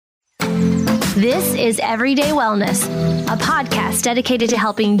This is Everyday Wellness, a podcast dedicated to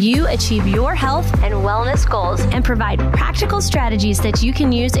helping you achieve your health and wellness goals and provide practical strategies that you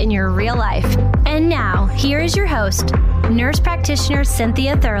can use in your real life. And now, here is your host, nurse practitioner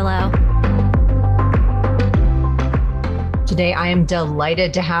Cynthia Thurlow. Today, I am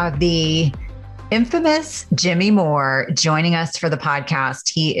delighted to have the infamous Jimmy Moore joining us for the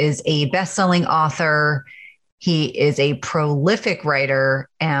podcast. He is a best-selling author. He is a prolific writer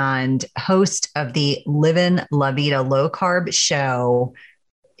and host of the Livin' La Vida Low Carb show.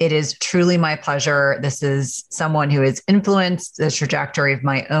 It is truly my pleasure. This is someone who has influenced the trajectory of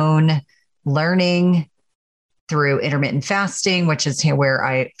my own learning through intermittent fasting, which is where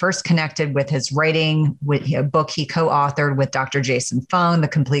I first connected with his writing, with a book he co-authored with Dr. Jason Fung, The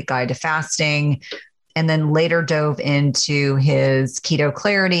Complete Guide to Fasting, and then later dove into his Keto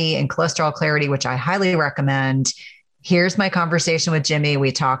Clarity and Cholesterol Clarity, which I highly recommend. Here's my conversation with Jimmy.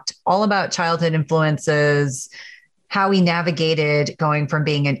 We talked all about childhood influences, how he navigated going from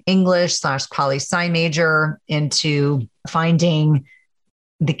being an English/poli-sci major into finding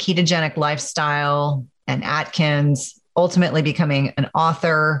the ketogenic lifestyle and Atkins, ultimately becoming an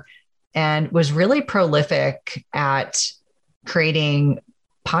author, and was really prolific at creating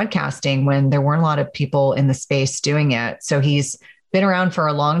podcasting when there weren't a lot of people in the space doing it. So he's been around for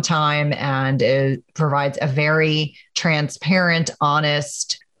a long time and provides a very transparent,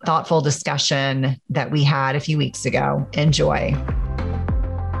 honest, thoughtful discussion that we had a few weeks ago. Enjoy.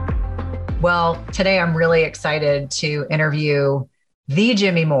 Well, today I'm really excited to interview the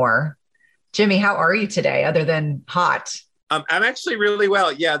Jimmy Moore. Jimmy, how are you today other than hot? I'm actually really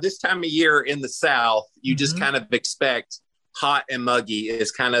well. Yeah, this time of year in the South, you just kind of expect hot and muggy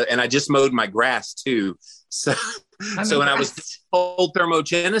is kind of, and I just mowed my grass too. So when I was told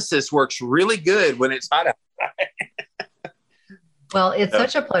thermogenesis works really good when it's hot outside. Well, it's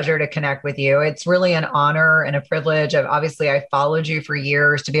such a pleasure to connect with you. It's really an honor and a privilege. Obviously, I followed you for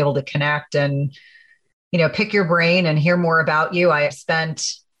years to be able to connect and, pick your brain and hear more about you. I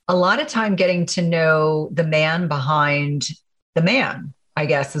spent a lot of time getting to know the man behind the man, I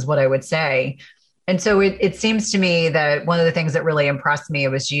guess is what I would say. And so it seems to me that one of the things that really impressed me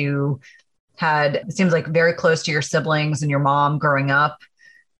was it seems like very close to your siblings and your mom growing up.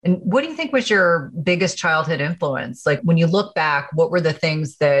 And what do you think was your biggest childhood influence? Like when you look back, what were the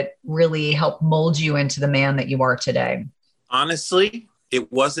things that really helped mold you into the man that you are today? Honestly,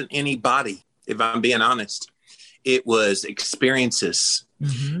 it wasn't anybody, if I'm being honest. It was experiences.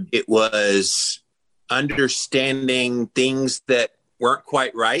 Mm-hmm. It was understanding things that weren't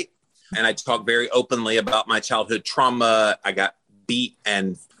quite right. And I talk very openly about my childhood trauma. I got beat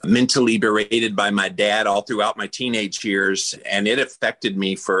and mentally berated by my dad all throughout my teenage years. And it affected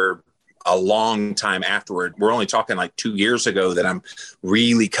me for a long time afterward. We're only talking like 2 years ago that I'm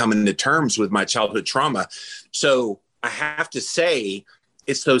really coming to terms with my childhood trauma. So I have to say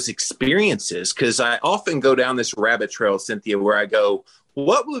it's those experiences, because I often go down this rabbit trail, Cynthia, where I go,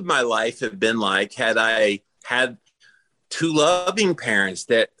 what would my life have been like had I had two loving parents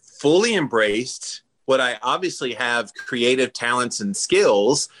that fully embraced what I obviously have creative talents and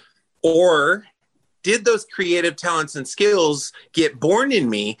skills, or did those creative talents and skills get born in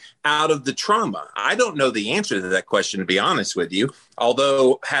me out of the trauma? I don't know the answer to that question, to be honest with you.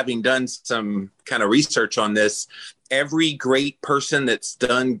 Although having done some kind of research on this, every great person that's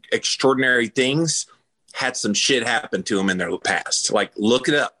done extraordinary things had some shit happen to them in their past. Like, look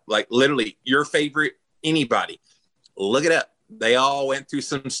it up. Like, literally, your favorite, anybody, look it up. They all went through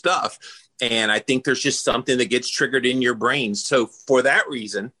some stuff. And I think there's just something that gets triggered in your brain. So for that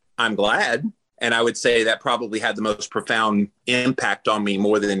reason, I'm glad. And I would say that probably had the most profound impact on me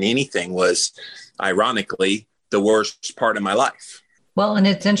more than anything was, ironically, the worst part of my life. Well, and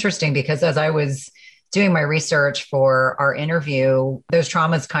it's interesting because as I was doing my research for our interview, those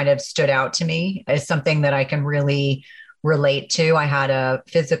traumas kind of stood out to me as something that I can really relate to. I had a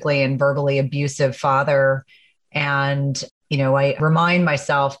physically and verbally abusive father. And, I remind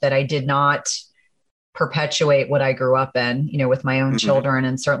myself that I did not perpetuate what I grew up in, with my own children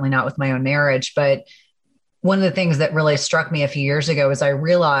and certainly not with my own marriage. But one of the things that really struck me a few years ago is I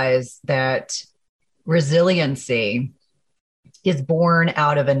realized that resiliency is born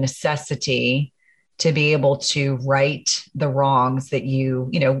out of a necessity to be able to right the wrongs that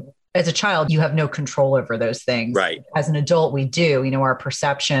as a child, you have no control over those things. Right. As an adult, we do, our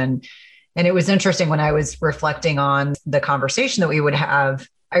perception. And it was interesting when I was reflecting on the conversation that we would have.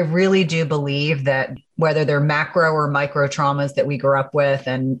 I really do believe that whether they're macro or micro traumas that we grew up with,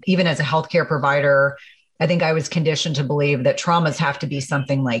 and even as a healthcare provider, I think I was conditioned to believe that traumas have to be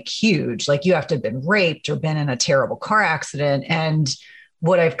something like huge, like you have to have been raped or been in a terrible car accident. And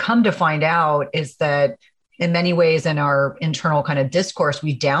what I've come to find out is that in many ways in our internal kind of discourse,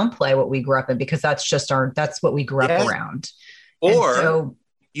 we downplay what we grew up in because that's what we grew up around. Or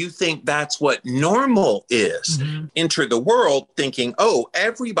you think that's what normal is. Mm-hmm. Enter the world thinking, oh,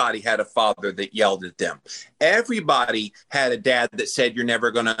 everybody had a father that yelled at them. Everybody had a dad that said, you're never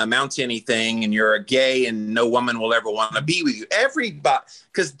going to amount to anything and you're a gay and no woman will ever want to be with you. Everybody,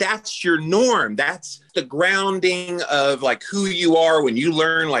 because that's your norm. That's the grounding of like who you are when you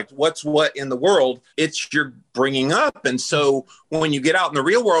learn like what's what in the world. It's your bringing up. And so when you get out in the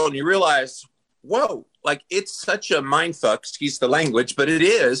real world and you realize, whoa, like it's such a mind fuck, excuse the language, but it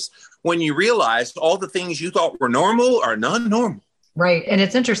is when you realize all the things you thought were normal are non-normal. Right. And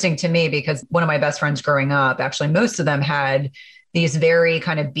it's interesting to me because one of my best friends growing up, actually, most of them had these very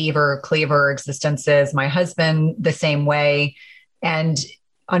kind of beaver cleaver existences. My husband, the same way. And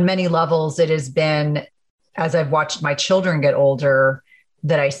on many levels, it has been, as I've watched my children get older,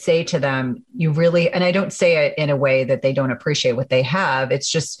 that I say to them, you really, and I don't say it in a way that they don't appreciate what they have.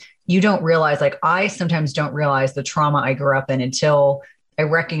 It's just, you don't realize, like I sometimes don't realize the trauma I grew up in until I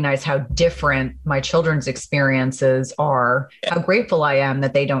recognize how different my children's experiences are, how grateful I am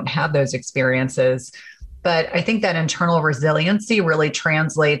that they don't have those experiences. But I think that internal resiliency really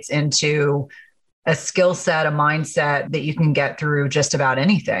translates into a skill set, a mindset that you can get through just about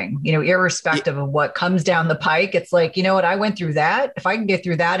anything, you know, irrespective of what comes down the pike. It's like, you know what, I went through that. If I can get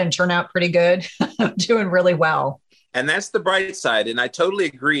through that and turn out pretty good, I'm doing really well. And that's the bright side. And I totally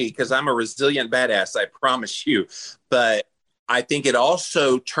agree because I'm a resilient badass, I promise you. But I think it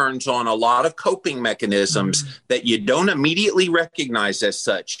also turns on a lot of coping mechanisms that you don't immediately recognize as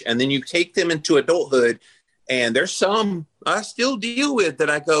such. And then you take them into adulthood. And there's some I still deal with that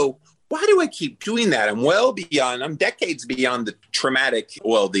I go, why do I keep doing that? I'm decades beyond the traumatic,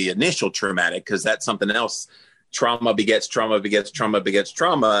 the initial traumatic, because that's something else. Trauma begets trauma begets trauma begets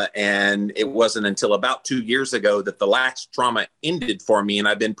trauma. And it wasn't until about 2 years ago that the last trauma ended for me. And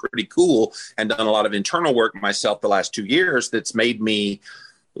I've been pretty cool and done a lot of internal work myself the last 2 years that's made me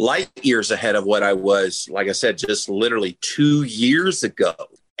light years ahead of what I was, like I said, just literally 2 years ago.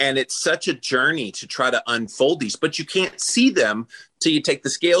 And it's such a journey to try to unfold these, but you can't see them till you take the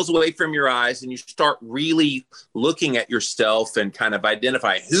scales away from your eyes and you start really looking at yourself and kind of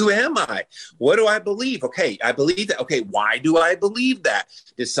identify, who am I? What do I believe? Okay, I believe that. Okay, why do I believe that?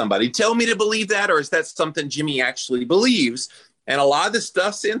 Did somebody tell me to believe that? Or is that something Jimmy actually believes? And a lot of the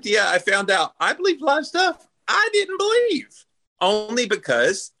stuff, Cynthia, I found out I believed a lot of stuff I didn't believe, only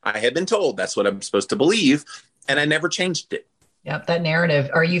because I had been told that's what I'm supposed to believe. And I never changed it. Yep, that narrative.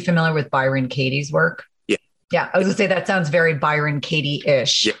 Are you familiar with Byron Katie's work? Yeah. Yeah, I was going to say that sounds very Byron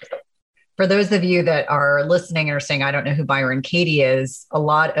Katie-ish. Yeah. For those of you that are listening and are saying, I don't know who Byron Katie is, a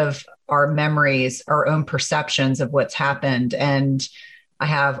lot of our memories, our own perceptions of what's happened. And I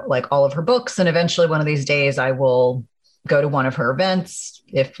have like all of her books. And eventually one of these days I will go to one of her events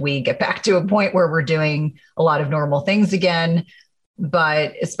if we get back to a point where we're doing a lot of normal things again.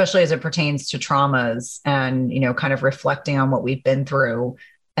 But especially as it pertains to traumas and, you know, kind of reflecting on what we've been through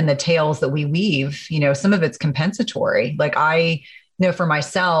and the tales that we weave, you know, some of it's compensatory. Like I know for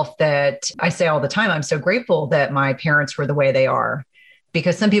myself that I say all the time, I'm so grateful that my parents were the way they are,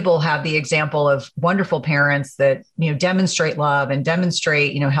 because some people have the example of wonderful parents that, you know, demonstrate love and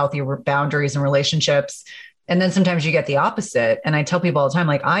demonstrate, you know, healthy boundaries and relationships. And then sometimes you get the opposite. And I tell people all the time,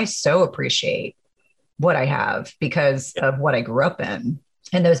 like, I so appreciate what I have because of what I grew up in.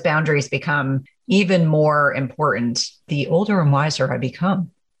 And those boundaries become even more important the older and wiser I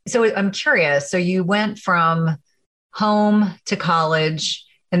become. So I'm curious. So you went from home to college,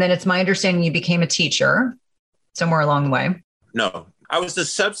 and then it's my understanding you became a teacher somewhere along the way. No, I was a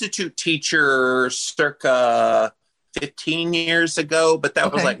substitute teacher circa 15 years ago, but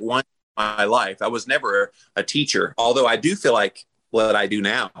that was like one in my life. I was never a teacher, although I do feel like what I do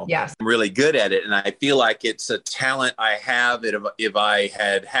now. Yes. I'm really good at it. And I feel like it's a talent I have. If I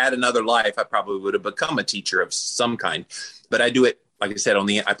had had another life, I probably would have become a teacher of some kind. But I do it, like I said,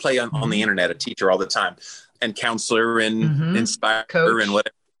 I play on the internet, a teacher all the time, and counselor and inspirer Coach. And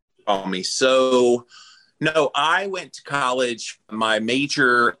whatever you call me. So no, I went to college. My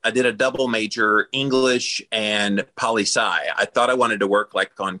major, I did a double major, English and poli-sci. I thought I wanted to work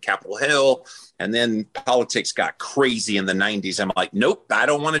like on Capitol Hill. And then politics got crazy in the 90s. I'm like, nope, I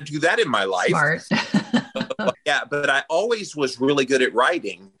don't want to do that in my life. Smart. Yeah, but I always was really good at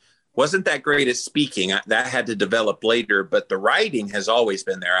writing. Wasn't that great at speaking. That had to develop later, but the writing has always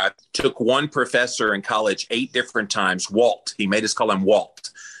been there. I took one professor in college 8 different times, Walt. He made us call him Walt.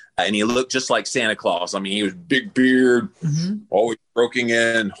 And he looked just like Santa Claus. I mean, he was big beard, always broking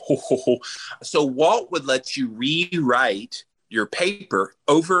in. So Walt would let you rewrite your paper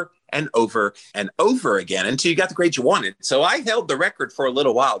over and over and over again until you got the grade you wanted. So I held the record for a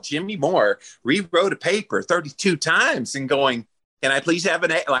little while. Jimmy Moore rewrote a paper 32 times and going, can I please have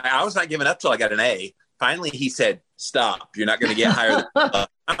an A? Like, I was not giving up till I got an A. Finally, he said, stop. You're not going to get higher than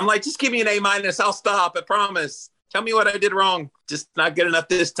I'm like, just give me an A-. I'll stop. I promise. Tell me what I did wrong. Just not good enough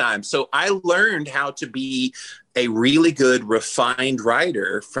this time. So I learned how to be a really good, refined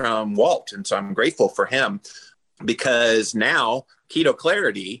writer from Walt. And so I'm grateful for him, because now Keto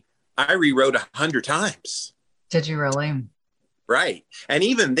Clarity, I rewrote 100 times. Did you really? Right. And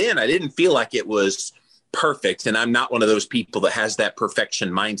even then, I didn't feel like it was perfect. And I'm not one of those people that has that perfection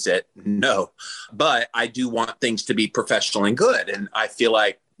mindset. No, but I do want things to be professional and good. And I feel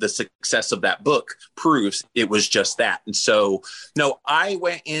like the success of that book proves it was just that. And so, no, I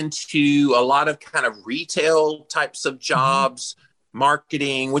went into a lot of kind of retail types of jobs,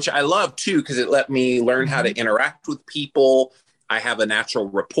 marketing, which I love too, because it let me learn how to interact with people. I have a natural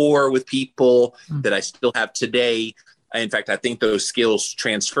rapport with people that I still have today. In fact, I think those skills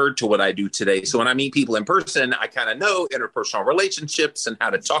transferred to what I do today. So when I meet people in person, I kind of know interpersonal relationships and how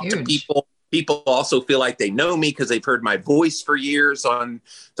to talk to people. People also feel like they know me because they've heard my voice for years on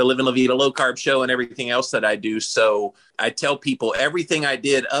the Live and La Vida Low Carb show and everything else that I do. So I tell people everything I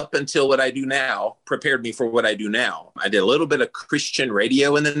did up until what I do now prepared me for what I do now. I did a little bit of Christian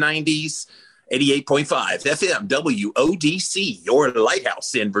radio in the 90s. 88.5 FM WODC, your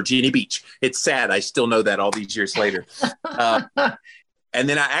lighthouse in Virginia Beach. It's sad. I still know that all these years later. And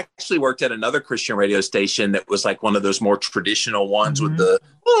then I actually worked at another Christian radio station that was like one of those more traditional ones with the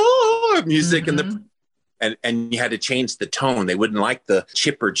music and you had to change the tone. They wouldn't like the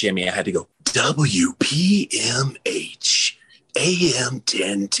chipper Jimmy. I had to go WPMH AM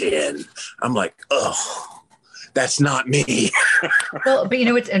 1010. I'm like, oh. That's not me. Well, but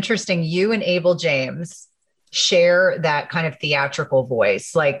it's interesting. You and Abel James share that kind of theatrical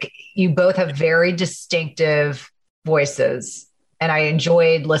voice. Like, you both have very distinctive voices. And I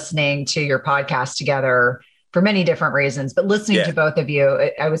enjoyed listening to your podcast together for many different reasons, but listening to both of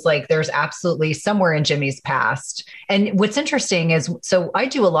you, I was like, there's absolutely somewhere in Jimmy's past. And what's interesting is, so I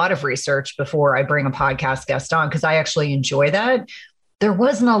do a lot of research before I bring a podcast guest on, because I actually enjoy that. There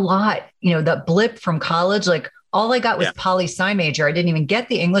wasn't a lot, that blip from college, like, all I got was poli-sci major. I didn't even get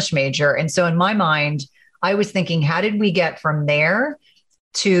the English major. And so in my mind, I was thinking, how did we get from there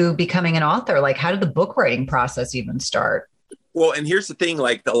to becoming an author? Like, how did the book writing process even start? Well, and here's the thing,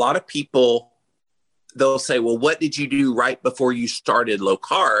 like, a lot of people, they'll say, well, what did you do right before you started low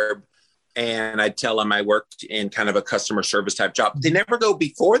carb? And I tell them I worked in kind of a customer service type job. They never go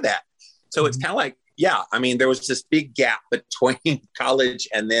before that. So it's kind of like, there was this big gap between college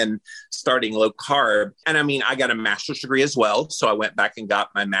and then starting low carb. And I got a master's degree as well. So I went back and got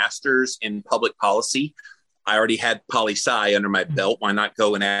my master's in public policy. I already had poli-sci under my belt. Why not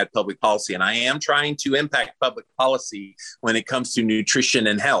go and add public policy? And I am trying to impact public policy when it comes to nutrition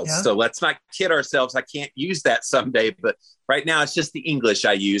and health. Yeah. So let's not kid ourselves. I can't use that someday, but right now it's just the English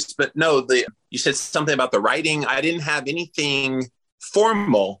I use. But no, you said something about the writing. I didn't have anything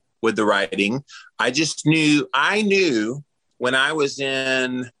formal with the writing. I knew when I was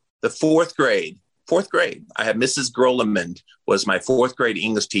in the fourth grade, I had Mrs. Grolemund was my fourth grade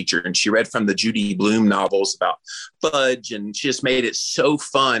English teacher, and she read from the Judy Blume novels about fudge, and she just made it so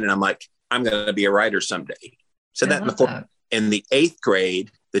fun. And I'm like, I'm going to be a writer someday. So in the eighth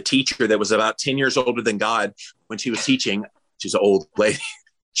grade, the teacher that was about 10 years older than God, when she was teaching, she's an old lady.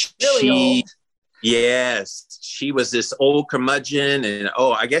 Really old. Yes, she was this old curmudgeon, and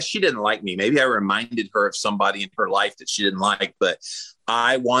I guess she didn't like me. Maybe I reminded her of somebody in her life that she didn't like, but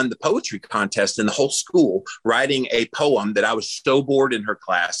I won the poetry contest in the whole school, writing a poem that I was so bored in her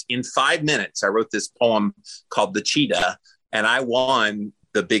class. In 5 minutes, I wrote this poem called The Cheetah, and I won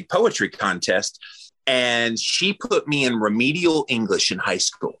the big poetry contest, and she put me in remedial English in high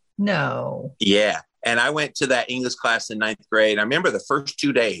school. No. Yeah. And I went to that English class in ninth grade. I remember the first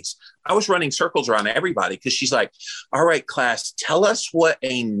 2 days, I was running circles around everybody because she's like, all right, class, tell us what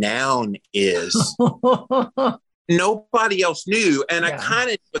a noun is. Nobody else knew. And I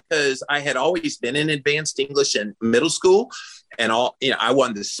kind of, because I had always been in advanced English in middle school and I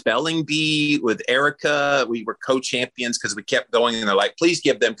won the spelling bee with Erica. We were co-champions because we kept going and they're like, please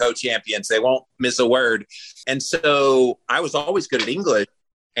give them co-champions. They won't miss a word. And so I was always good at English.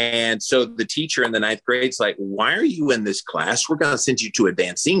 And so the teacher in the ninth grade's like, why are you in this class? We're going to send you to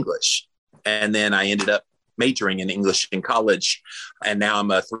advanced English. And then I ended up majoring in English in college. And now I'm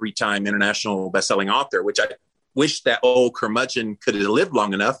a 3-time international bestselling author, which I wish that old curmudgeon could have lived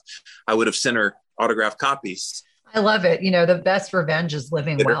long enough. I would have sent her autographed copies. I love it. The best revenge is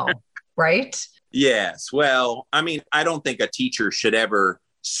living well, right? Yes. Well, I mean, I don't think a teacher should ever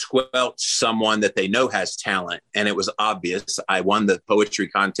squelch someone that they know has talent. And it was obvious. I won the poetry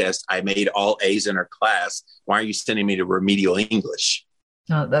contest. I made all A's in her class. Why are you sending me to remedial English?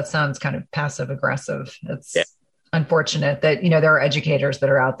 Oh, that sounds kind of passive aggressive. It's unfortunate that, there are educators that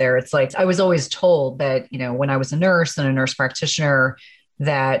are out there. It's like, I was always told that, when I was a nurse and a nurse practitioner,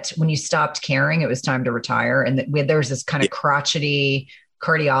 that when you stopped caring, it was time to retire. And that there was this kind of crotchety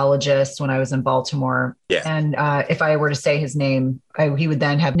cardiologist when I was in Baltimore. Yeah. And if I were to say his name, he would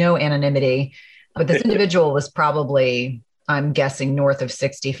then have no anonymity. But this individual was probably, I'm guessing, north of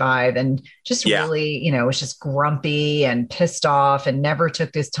 65 and just really, was just grumpy and pissed off and never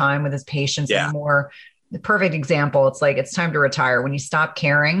took this time with his patients anymore. The perfect example. It's like, it's time to retire. When you stop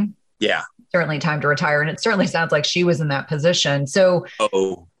caring, certainly time to retire. And it certainly sounds like she was in that position. So,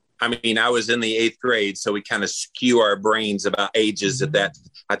 I mean, I was in the 8th grade, so we kind of skew our brains about ages at that.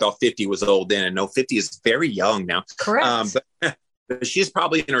 I thought 50 was old then, and no, 50 is very young now. Correct. But she's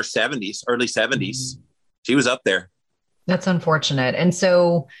probably in her 70s, early 70s. She was up there. That's unfortunate. And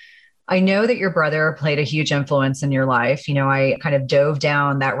so I know that your brother played a huge influence in your life. I kind of dove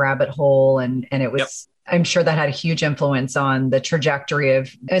down that rabbit hole and it was, I'm sure that had a huge influence on the trajectory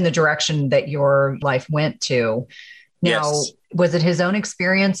and the direction that your life went to. Now, was it his own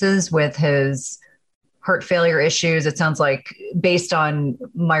experiences with his heart failure issues? It sounds like, based on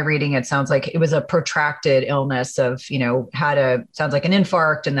my reading, it sounds like it was a protracted illness of, sounds like an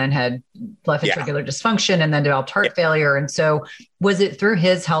infarct and then had left ventricular dysfunction and then developed heart failure. And so was it through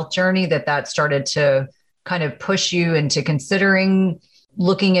his health journey that started to kind of push you into considering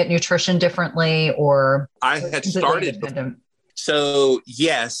looking at nutrition differently, or? I had started. So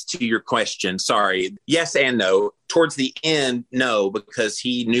yes, to your question, sorry. Yes and no. Towards the end, no, because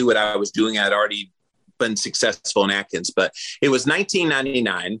he knew what I was doing. I'd already been successful in Atkins, but it was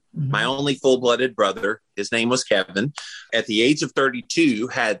 1999. My only full-blooded brother, his name was Kevin, at the age of 32,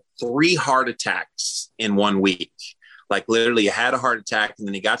 had 3 heart attacks in 1 week. Like literally had a heart attack, and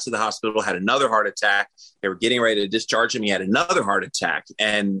then he got to the hospital, had another heart attack. They were getting ready to discharge him. He had another heart attack,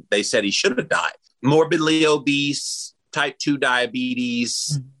 and they said he should have died. Morbidly obese, type 2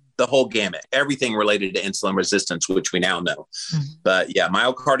 diabetes, the whole gamut, everything related to insulin resistance, which we now know. But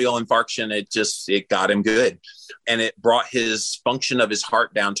myocardial infarction, it got him good. And it brought his function of his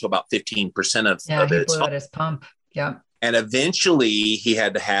heart down to about 15% of he blew out his pump. Yeah. And eventually he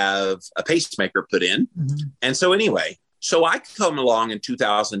had to have a pacemaker put in. And so anyway, I come along in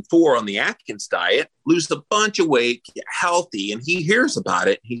 2004 on the Atkins diet, lose a bunch of weight, get healthy. And he hears about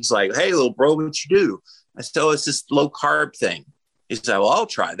it. He's like, "Hey, little bro, what you do?" I said, "Oh, it's this low carb thing." He said, "Well, I'll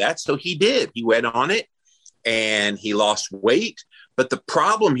try that." So he did. He went on it and he lost weight. But the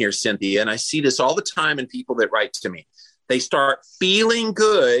problem here, Cynthia, and I see this all the time in people that write to me, they start feeling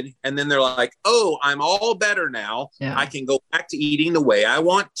good and then they're like, "Oh, I'm all better now. I can go back to eating the way I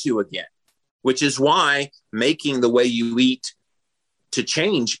want to again," which is why making the way you eat to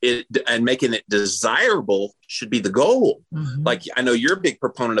change it and making it desirable should be the goal. Like, I know you're a big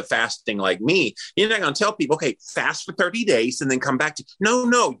proponent of fasting like me. You're not going to tell people, okay, fast for 30 days and then come back to,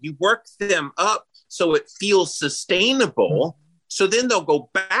 no, you work them up so it feels sustainable. So then they'll go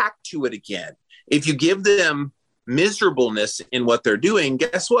back to it again. If you give them miserableness in what they're doing,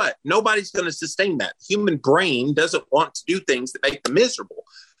 guess what? Nobody's going to sustain that. Human brain doesn't want to do things that make them miserable.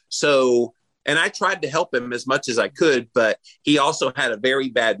 So, and I tried to help him as much as I could, but he also had a very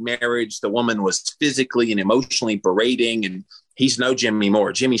bad marriage. The woman was physically and emotionally berating, and he's no Jimmy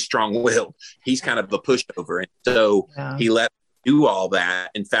Moore. Jimmy's strong-willed. He's kind of a pushover. And so he let me do all that.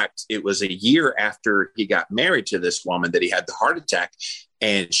 In fact, it was a year after he got married to this woman that he had the heart attack,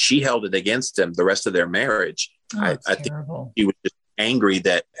 and she held it against him the rest of their marriage. I think he was just angry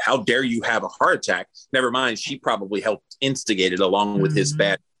that, how dare you have a heart attack? Never mind, she probably helped instigate it along with his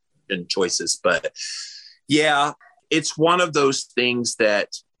bad choices. But it's one of those things that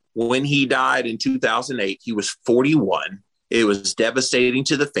when he died in 2008, he was 41. It was devastating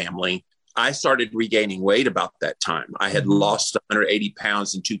to the family. I started regaining weight about that time. I had lost 180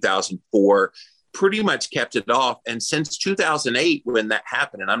 pounds in 2004, pretty much kept it off. And since 2008, when that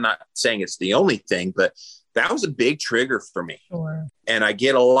happened, and I'm not saying it's the only thing, but that was a big trigger for me. Sure. And I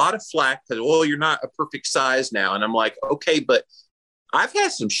get a lot of flack because, well, you're not a perfect size now. And I'm like, okay, but I've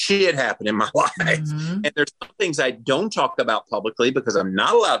had some shit happen in my life. And there's some things I don't talk about publicly because I'm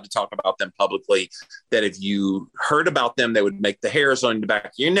not allowed to talk about them publicly, that if you heard about them, they would make the hairs on the back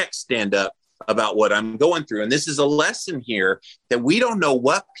of your neck stand up about what I'm going through. And this is a lesson here that we don't know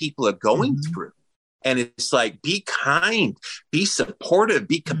what people are going through. And it's like, be kind, be supportive,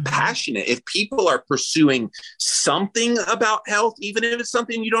 be compassionate. If people are pursuing something about health, even if it's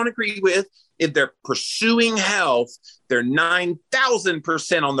something you don't agree with, if they're pursuing health, they're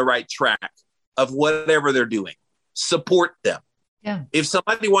 9,000% on the right track of whatever they're doing. Support them. Yeah. If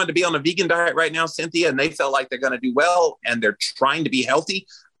somebody wanted to be on a vegan diet right now, Cynthia, and they felt like they're going to do well and they're trying to be healthy,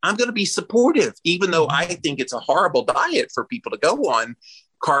 I'm going to be supportive, even though I think it's a horrible diet for people to go on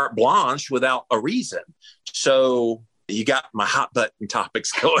carte blanche without a reason. So you got my hot button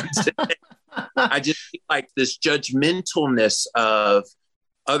topics going today. I just feel like this judgmentalness of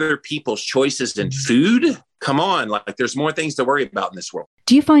other people's choices in food. Come on, like there's more things to worry about in this world.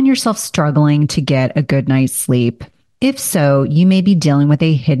 Do you find yourself struggling to get a good night's sleep? If so, you may be dealing with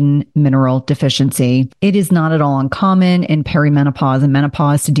a hidden mineral deficiency. It is not at all uncommon in perimenopause and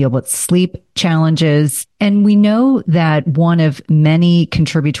menopause to deal with sleep challenges. And we know that one of many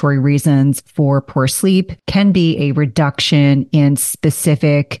contributory reasons for poor sleep can be a reduction in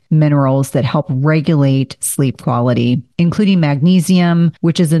specific minerals that help regulate sleep quality, including magnesium,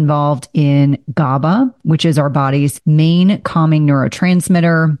 which is involved in GABA, which is our body's main calming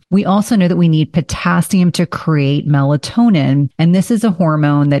neurotransmitter. We also know that we need potassium to create melatonin. And this is a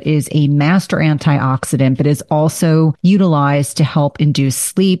hormone that is a master antioxidant, but is also utilized to help induce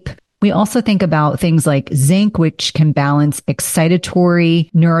sleep. We also think about things like zinc, which can balance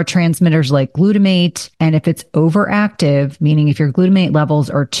excitatory neurotransmitters like glutamate. And if it's overactive, meaning if your glutamate levels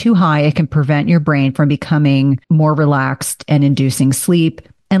are too high, it can prevent your brain from becoming more relaxed and inducing sleep.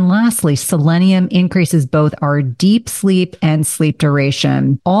 And lastly, selenium increases both our deep sleep and sleep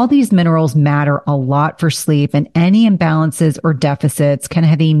duration. All these minerals matter a lot for sleep, and any imbalances or deficits can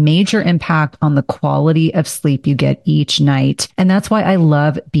have a major impact on the quality of sleep you get each night. And that's why I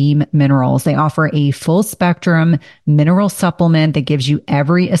love Beam Minerals. They offer a full spectrum mineral supplement that gives you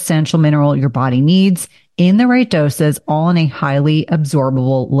every essential mineral your body needs in the right doses, all in a highly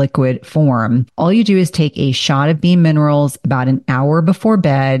absorbable liquid form. All you do is take a shot of Beam Minerals about an hour before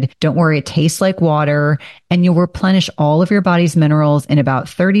bed. Don't worry, it tastes like water, and you'll replenish all of your body's minerals in about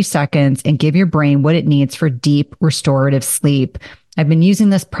 30 seconds and give your brain what it needs for deep restorative sleep. I've been using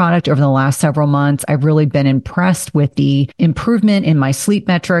this product over the last several months. I've really been impressed with the improvement in my sleep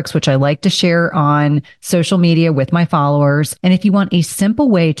metrics, which I like to share on social media with my followers. And if you want a simple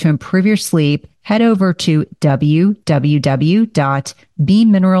way to improve your sleep, head over to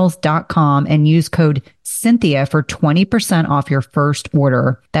www.beamminerals.com and use code Cynthia for 20% off your first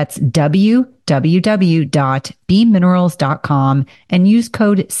order. That's www.beamminerals.com and use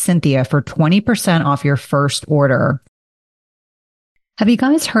code Cynthia for 20% off your first order. Have you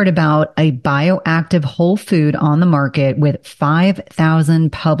guys heard about a bioactive whole food on the market with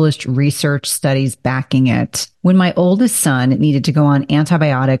 5,000 published research studies backing it? When my oldest son needed to go on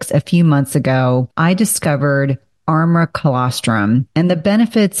antibiotics a few months ago, I discovered Armra Colostrum, and the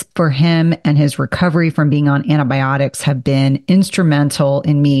benefits for him and his recovery from being on antibiotics have been instrumental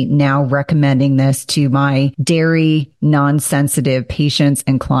in me now recommending this to my dairy non-sensitive patients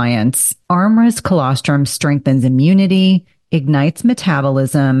and clients. Armra's Colostrum strengthens immunity, ignites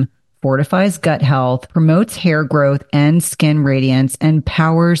metabolism, fortifies gut health, promotes hair growth and skin radiance, and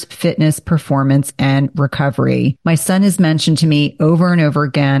powers fitness, performance, and recovery. My son has mentioned to me over and over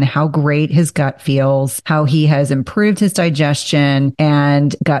again how great his gut feels, how he has improved his digestion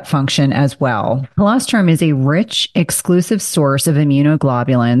and gut function as well. Colostrum is a rich, exclusive source of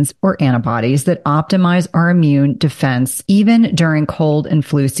immunoglobulins or antibodies that optimize our immune defense even during cold and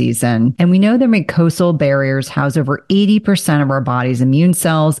flu season. And we know that mucosal barriers house over 80% of our body's immune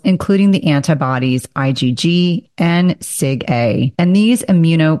cells, including the antibodies IgG and Sig-A. And these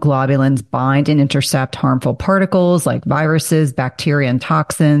immunoglobulins bind and intercept harmful particles like viruses, bacteria, and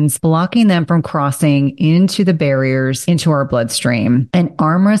toxins, blocking them from crossing into the barriers into our bloodstream. And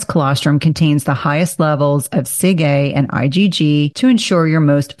Armra's Colostrum contains the highest levels of Sig-A and IgG to ensure your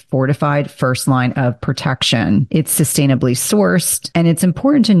most fortified first line of protection. It's sustainably sourced, and it's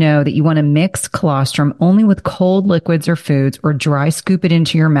important to know that you want to mix colostrum only with cold liquids or foods, or dry scoop it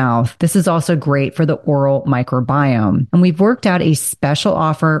into your mouth. This is also great for the oral microbiome. And we've worked out a special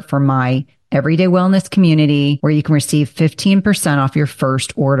offer for my Everyday Wellness community where you can receive 15% off your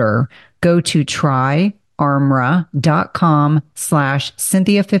first order. Go to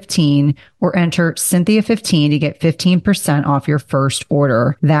tryarmra.com/Cynthia15 or enter Cynthia15 to get 15% off your first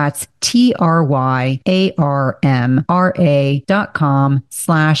order. That's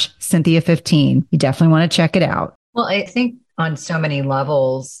tryarmra.com/Cynthia15. You definitely want to check it out. Well, I think on so many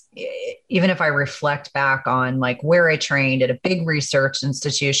levels, even if I reflect back on like where I trained at a big research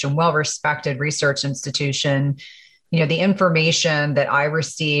institution, well-respected research institution, the information that I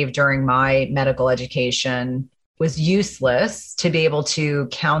received during my medical education was useless to be able to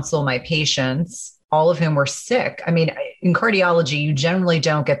counsel my patients, all of whom were sick. I mean, in cardiology, you generally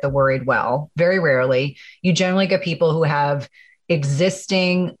don't get the worried well, very rarely. You generally get people who have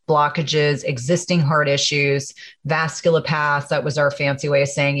existing blockages, existing heart issues, vasculopaths. That was our fancy way of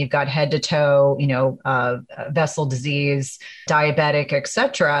saying you've got head to toe, vessel disease, diabetic,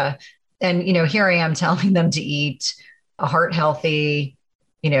 etc. And, here I am telling them to eat a heart healthy,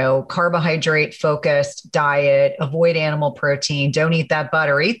 carbohydrate focused diet, avoid animal protein, don't eat that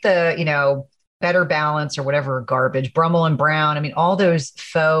butter, eat the, Better Balance or whatever garbage, Brummel and Brown. I mean, all those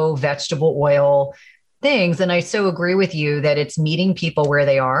faux vegetable oil things. And I so agree with you that it's meeting people where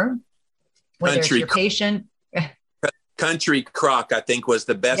they are, whether it's your patient. Country crock, I think, was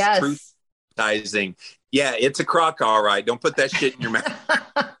the best truth advertising. Yeah, it's a crock. All right. Don't put that shit in your mouth.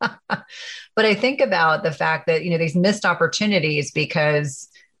 But I think about the fact that, these missed opportunities, because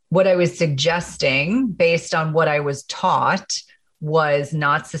what I was suggesting based on what I was taught was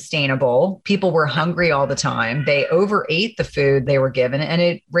not sustainable. People were hungry all the time. They overate the food they were given, and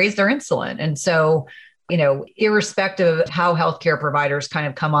it raised their insulin. And so, irrespective of how healthcare providers kind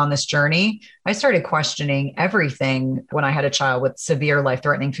of come on this journey, I started questioning everything when I had a child with severe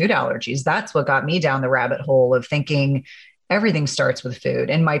life-threatening food allergies. That's what got me down the rabbit hole of thinking everything starts with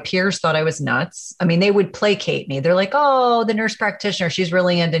food. And my peers thought I was nuts. I mean, they would placate me. They're like, oh, the nurse practitioner, she's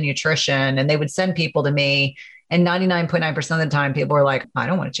really into nutrition. And they would send people to me. And 99.9% of the time, people were like, I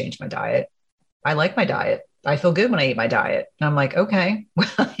don't want to change my diet. I like my diet. I feel good when I eat my diet. And I'm like, okay,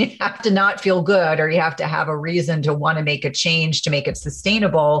 well, you have to not feel good, or you have to have a reason to want to make a change to make it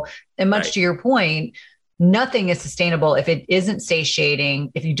sustainable. And much to your point, nothing is sustainable if it isn't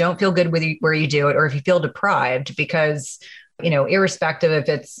satiating, if you don't feel good with where you do it, or if you feel deprived, because, irrespective if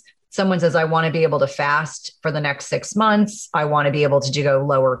it's someone says, I want to be able to fast for the next 6 months. I want to be able to go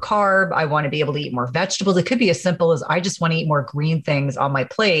lower carb. I want to be able to eat more vegetables. It could be as simple as I just want to eat more green things on my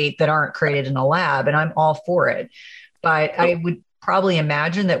plate that aren't created in a lab, and I'm all for it. But I would probably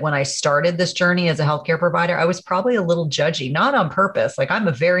imagine that when I started this journey as a healthcare provider, I was probably a little judgy, not on purpose. Like, I'm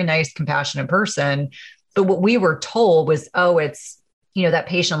a very nice, compassionate person. But what we were told was, oh, it's, that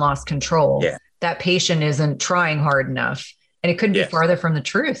patient lost control. Yeah. That patient isn't trying hard enough. And it couldn't be farther from the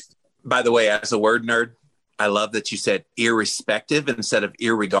truth. By the way, as a word nerd, I love that you said irrespective instead of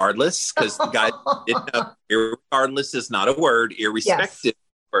irregardless, because the guy didn't know irregardless is not a word. Irrespective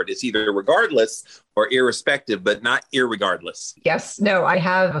word. It's either regardless or irrespective, but not irregardless. Yes. No, I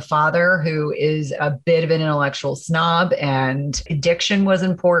have a father who is a bit of an intellectual snob, and addiction was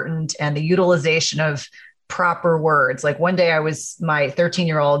important, and the utilization of proper words. Like, one day my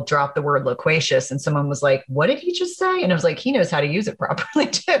 13-year-old dropped the word loquacious, and someone was like, what did he just say? And I was like, he knows how to use it properly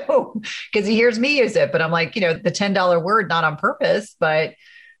too, because he hears me use it. But I'm like, the $10 word, not on purpose. But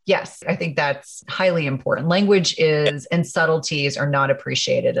yes, I think that's highly important. Language is, and subtleties are not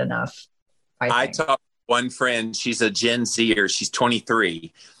appreciated enough. I talked to one friend, she's a Gen Zer, she's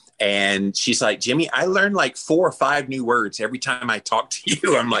 23. And she's like, Jimmy, I learned like 4 or 5 new words every time I talk to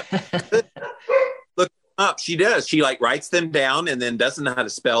you. I'm like, up. She does. She writes them down and then doesn't know how to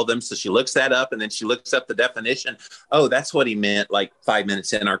spell them. So she looks that up, and then she looks up the definition. Oh, that's what he meant 5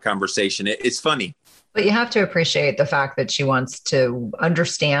 minutes in our conversation. It's funny. But you have to appreciate the fact that she wants to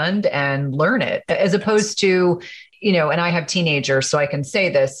understand and learn it, as opposed to, and I have teenagers, so I can say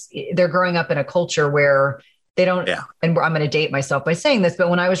this, they're growing up in a culture where they don't, and I'm going to date myself by saying this,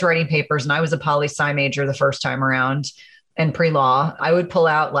 but when I was writing papers and I was a poli-sci major the first time around, and pre-law, I would pull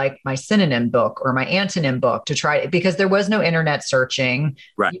out my synonym book or my antonym book to try it, because there was no internet searching.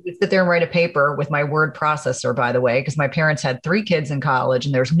 Right. You would sit there and write a paper with my word processor, by the way, because my parents had 3 kids in college,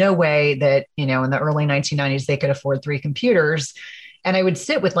 and there's no way that, in the early 1990s, they could afford 3 computers. And I would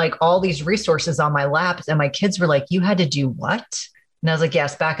sit with all these resources on my lap, and my kids were like, you had to do what? And I was like,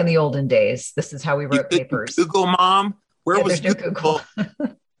 yes, back in the olden days, this is how we wrote papers. Google, Mom? Where was Google?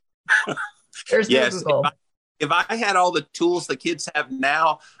 There's no Google. If I had all the tools the kids have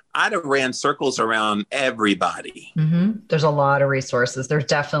now, I'd have ran circles around everybody. Mm-hmm. There's a lot of resources. There's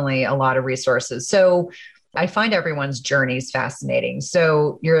definitely a lot of resources. So I find everyone's journeys fascinating.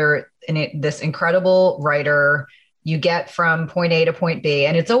 So you're this incredible writer. You get from point A to point B,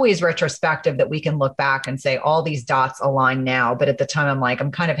 and it's always retrospective that we can look back and say all these dots align now. But at the time,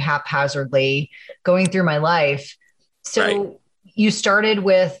 I'm kind of haphazardly going through my life. So you started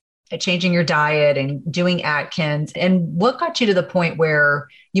with changing your diet and doing Atkins. And what got you to the point where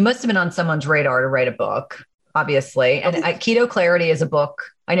you must have been on someone's radar to write a book, obviously. And Keto Clarity is a book.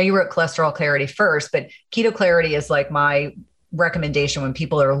 I know you wrote Cholesterol Clarity first, but Keto Clarity is my recommendation when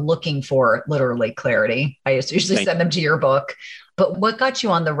people are looking for literally clarity. I usually send them to your book. But what got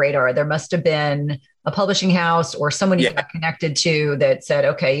you on the radar? There must have been a publishing house or someone you got connected to that said,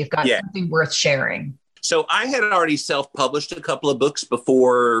 okay, you've got something worth sharing. So I had already self-published a couple of books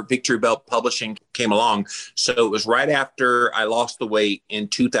before Victory Belt Publishing came along. So it was right after I lost the weight in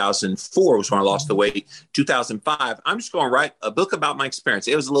 2004 was when I lost the weight. 2005, I'm just going to write a book about my experience.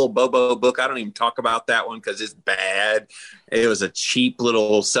 It was a little Bobo book. I don't even talk about that one because it's bad. It was a cheap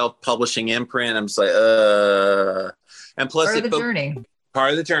little self-publishing imprint. I'm just like, and plus part of the journey.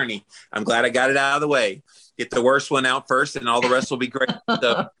 Part of the journey. I'm glad I got it out of the way. Get the worst one out first and all the rest will be great.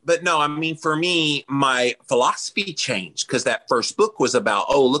 So, but no, I mean, for me, my philosophy changed because that first book was about,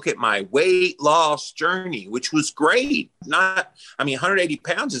 oh, look at my weight loss journey, which was great. 180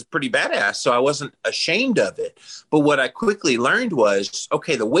 pounds is pretty badass. So I wasn't ashamed of it. But what I quickly learned was,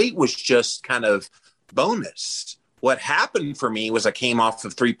 okay, the weight was just kind of bonus. What happened for me was I came off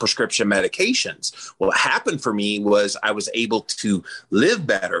of 3 prescription medications. What happened for me was I was able to live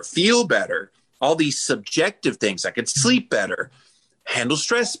better, feel better, all these subjective things. I could sleep better, handle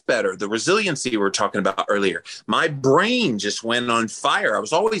stress better, the resiliency we were talking about earlier. My brain just went on fire. I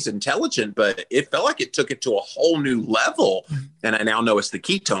was always intelligent, but it felt like it took it to a whole new level. And I now know it's the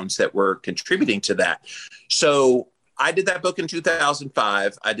ketones that were contributing to that. So I did that book in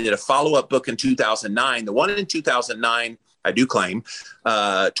 2005. I did a follow-up book in 2009. The one in 2009, I do claim,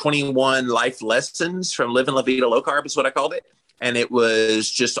 21 life lessons from Living La Vida Low Carb is what I called it. And it was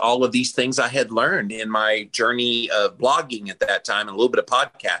just all of these things I had learned in my journey of blogging at that time and a little bit of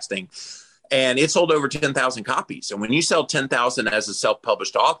podcasting. And it sold over 10,000 copies. And when you sell 10,000 as a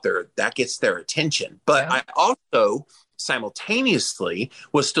self-published author, that gets their attention. But yeah. I also simultaneously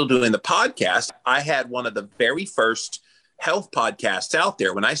was still doing the podcast. I had one of the very first health podcasts out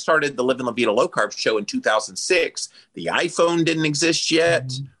there. When I started the Living La Vida Low Carb show in 2006, the iPhone didn't exist yet.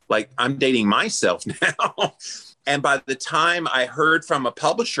 Mm-hmm. Like, I'm dating myself now. And by the time I heard from a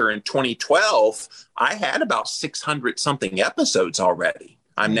publisher in 2012, I had about 600 something episodes already.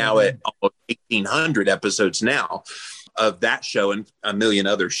 I'm now at almost 1,800 episodes now of that show and a million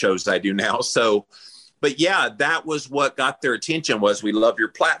other shows I do now. So, but yeah, that was what got their attention was we love your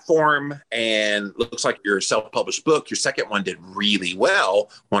platform and looks like your self-published book. Your second one did really well.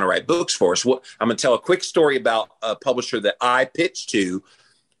 Want to write books for us. I'm going to tell a quick story about a publisher that I pitched to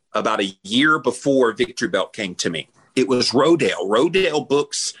about a year before Victory Belt came to me. It was Rodale. Rodale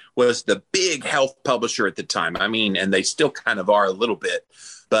Books was the big health publisher at the time. I mean, and they still kind of are a little bit,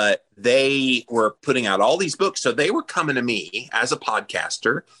 but they were putting out all these books. So they were coming to me as a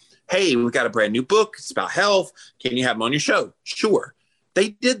podcaster. Hey, we've got a brand new book. It's about health. Can you have them on your show? Sure. They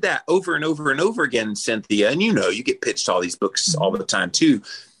did that over and over and over again, Cynthia. And you know, you get pitched all these books all the time too.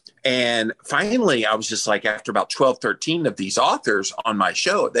 And finally, I was just like, after about 12, 13 of these authors on my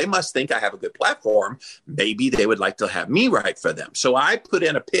show, they must think I have a good platform. Maybe they would like to have me write for them. So I put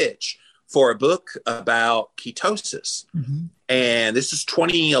in a pitch for a book about ketosis. Mm-hmm. And this is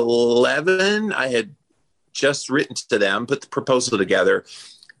 2011. I had just written to them, put the proposal together.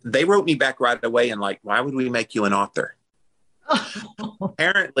 They wrote me back right away and like, why would we make you an author?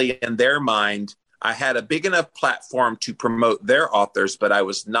 Apparently, in their mind, I had a big enough platform to promote their authors, but I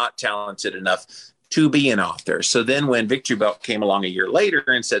was not talented enough to be an author. So then when Victory Belt came along a year later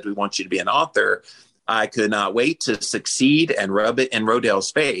and said, we want you to be an author, I could not wait to succeed and rub it in Rodale's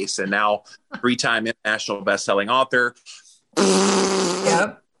face. And now 3-time international best-selling author.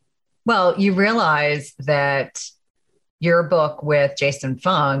 Yep. Well, you realize that your book with Jason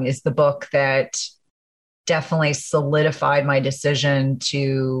Fung is the book that definitely solidified my decision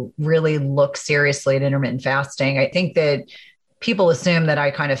to really look seriously at intermittent fasting. I think that people assume that I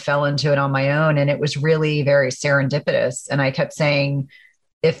kind of fell into it on my own, and it was really very serendipitous. And I kept saying,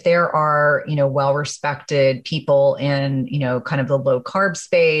 if there are, well-respected people in, kind of the low carb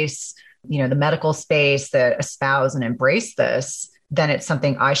space, the medical space that espouse and embrace this, then it's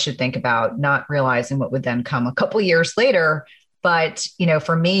something I should think about, not realizing what would then come a couple years later. But,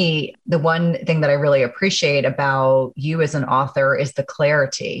 for me, the one thing that I really appreciate about you as an author is the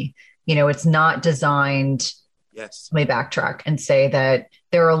clarity. It's not designed. Yes. Let me backtrack and say that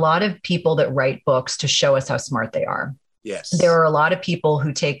there are a lot of people that write books to show us how smart they are. Yes. There are a lot of people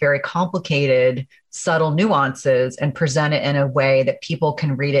who take very complicated, subtle nuances and present it in a way that people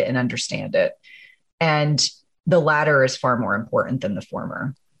can read it and understand it. And the latter is far more important than the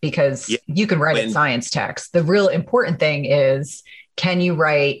former. Because you can write a science text. The real important thing is, can you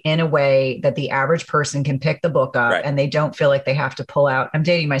write in a way that the average person can pick the book up and they don't feel like they have to pull out, I'm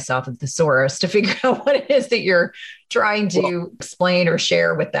dating myself, a thesaurus to figure out what it is that you're trying to explain or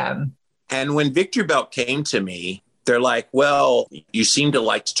share with them. And when Victory Belt came to me, they're like, well, you seem to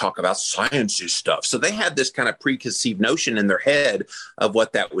like to talk about sciencey stuff. So they had this kind of preconceived notion in their head of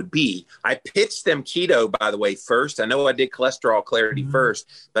what that would be. I pitched them keto, by the way, first. I know I did cholesterol clarity first,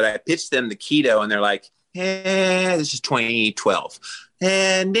 but I pitched them the keto and they're like, this is 2012.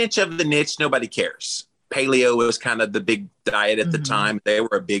 And niche of the niche, nobody cares. Paleo was kind of the big diet at the time. They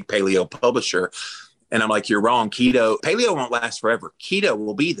were a big paleo publisher. And I'm like, you're wrong. Paleo won't last forever. Keto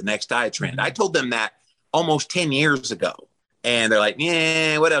will be the next diet trend. I told them that almost 10 years ago. And they're like,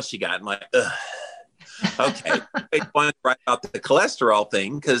 yeah, what else you got? I'm like, ugh. Okay. I wanted to write about the cholesterol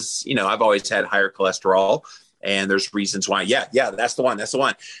thing because, I've always had higher cholesterol and there's reasons why. Yeah, that's the one. That's the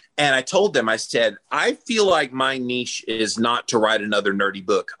one. And I told them, I said, I feel like my niche is not to write another nerdy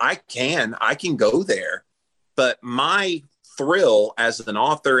book. I can go there, but my thrill as an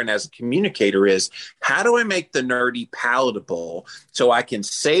author and as a communicator is how do I make the nerdy palatable so I can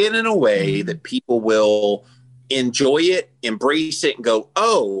say it in a way that people will enjoy it, embrace it, and go,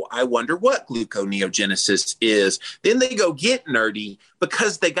 oh, I wonder what gluconeogenesis is. Then they go get nerdy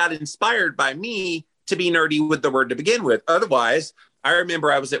because they got inspired by me to be nerdy with the word to begin with. Otherwise, I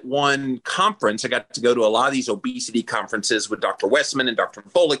remember I was at one conference. I got to go to a lot of these obesity conferences with Dr. Westman and Dr.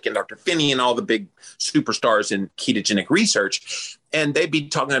 Volek and Dr. Finney and all the big superstars in ketogenic research. And they'd be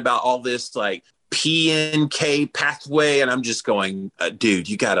talking about all this like PNK pathway. And I'm just going, dude,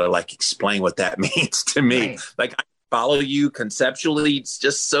 you got to like explain what that means to me. Right. Like I follow you conceptually. It's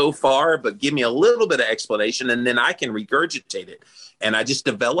just so far, but give me a little bit of explanation and then I can regurgitate it. And I just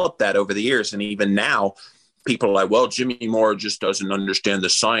developed that over the years. And even now, people are like, well, Jimmy Moore just doesn't understand the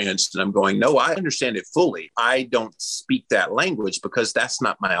science. And I'm going, no, I understand it fully. I don't speak that language because that's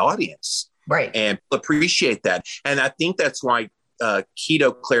not my audience. Right. And appreciate that. And I think that's why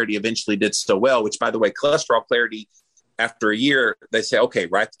Keto Clarity eventually did so well, which, by the way, Cholesterol Clarity, after a year, they say, okay,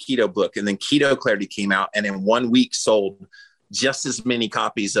 write the keto book. And then Keto Clarity came out and in 1 week sold just as many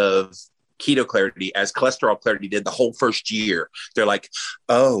copies of Keto Clarity as Cholesterol Clarity did the whole first year. They're like,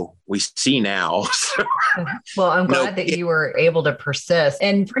 oh, we see now. Well, I'm glad that you were able to persist.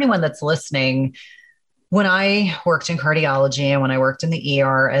 And for anyone that's listening, when I worked in cardiology and when I worked in the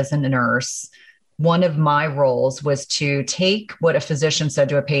ER as a nurse, one of my roles was to take what a physician said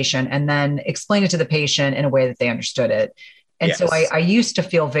to a patient and then explain it to the patient in a way that they understood it. And so I used to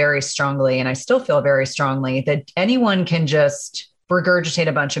feel very strongly, and I still feel very strongly, that anyone can just regurgitate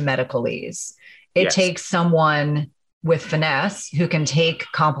a bunch of medicalese. It takes someone with finesse who can take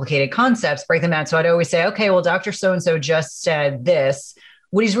complicated concepts, break them down. So I'd always say, okay, well, Dr. So-and-so just said this.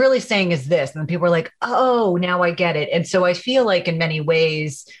 What he's really saying is this. And then people are like, oh, now I get it. And so I feel like in many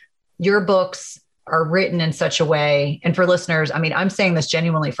ways, your books are written in such a way. And for listeners, I mean, I'm saying this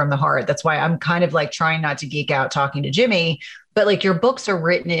genuinely from the heart. That's why I'm kind of like trying not to geek out talking to Jimmy, but like your books are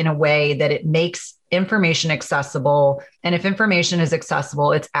written in a way that it makes information accessible. And if information is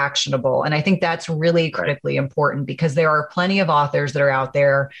accessible, it's actionable. And I think that's really critically important because there are plenty of authors that are out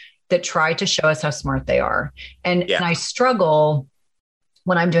there that try to show us how smart they are. And I struggle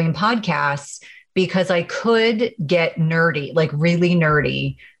when I'm doing podcasts because I could get nerdy, like really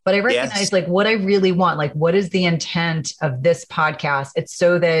nerdy, but I recognize like what I really want, like what is the intent of this podcast? It's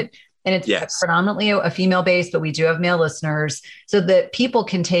so that, and it's predominantly a female base, but we do have male listeners so that people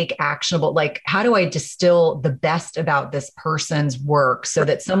can take actionable, like, how do I distill the best about this person's work so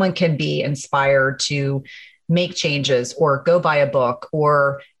that someone can be inspired to make changes or go buy a book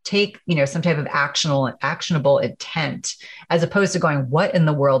or take, some type of actionable intent, as opposed to going, what in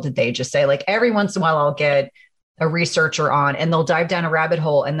the world did they just say? Like every once in a while I'll get a researcher on and they'll dive down a rabbit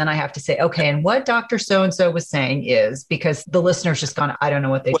hole. And then I have to say, okay, and what Dr. So-and-so was saying is, because the listener's just gone, I don't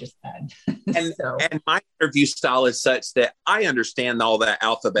know what they just said. And my interview style is such that I understand all that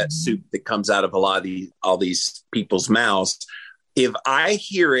alphabet soup that comes out of all these people's mouths. If I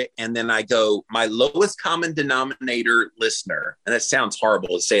hear it and then I go, my lowest common denominator listener, and that sounds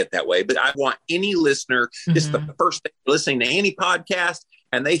horrible to say it that way, but I want any listener, this is the first thing listening to any podcast,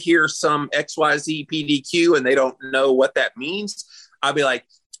 and they hear some XYZ PDQ and they don't know what that means, I'll be like,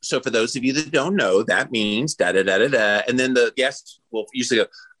 so for those of you that don't know, that means da-da-da-da-da. And then the guest will usually go,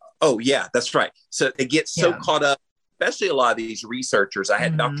 oh, yeah, that's right. So they get so caught up, especially a lot of these researchers. I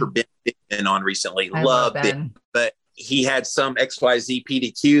had Dr. Ben Bigman on recently, loved it, but he had some XYZ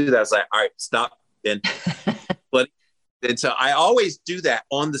PDQ that I was like, all right, stop, Ben. And so I always do that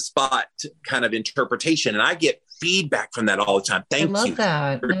on the spot kind of interpretation. And I get feedback from that all the time. Thank you. I love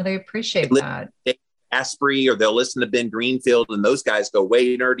that. No, they appreciate that. Asprey, or they'll listen to Ben Greenfield, and those guys go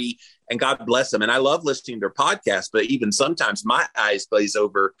way nerdy, and God bless them. And I love listening to their podcasts, but even sometimes my eyes glaze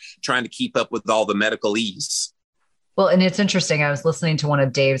over trying to keep up with all the medical ease. Well, and it's interesting. I was listening to one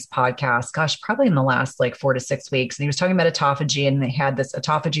of Dave's podcasts, gosh, probably in the last like 4 to 6 weeks. And he was talking about autophagy, and they had this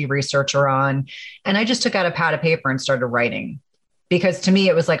autophagy researcher on. And I just took out a pad of paper and started writing, because to me,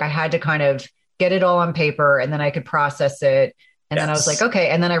 it was like I had to kind of get it all on paper and then I could process it. And then I was like, okay.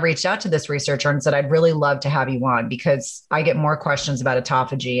 And then I reached out to this researcher and said, I'd really love to have you on, because I get more questions about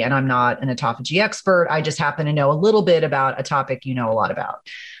autophagy, and I'm not an autophagy expert. I just happen to know a little bit about a topic you know a lot about.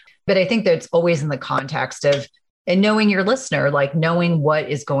 But I think that it's always in the context of, and knowing your listener, like knowing what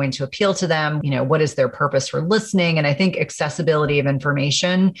is going to appeal to them, what is their purpose for listening. And I think accessibility of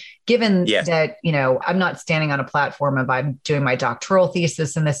information, given that, I'm not standing on a platform of I'm doing my doctoral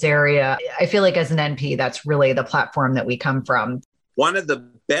thesis in this area. I feel like as an NP, that's really the platform that we come from. One of the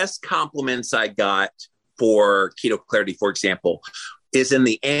best compliments I got for Keto Clarity, for example, is in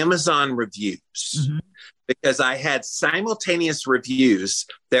the Amazon reviews, because I had simultaneous reviews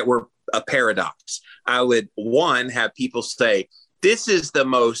that were a paradox. I would, have people say, this is the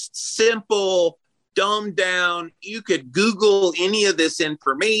most simple, dumbed down, you could Google any of this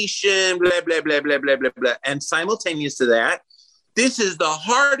information, blah, blah, blah, blah, blah, blah, blah. And simultaneous to that, this is the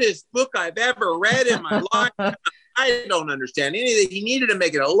hardest book I've ever read in my life. I don't understand anything. He needed to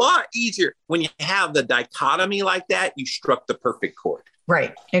make it a lot easier. When you have the dichotomy like that, you struck the perfect chord.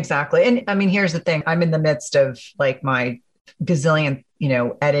 Right. Exactly. And I mean, here's the thing. I'm in the midst of like my gazillion,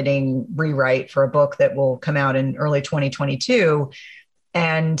 editing rewrite for a book that will come out in early 2022.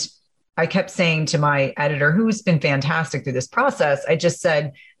 And I kept saying to my editor, who's been fantastic through this process, I just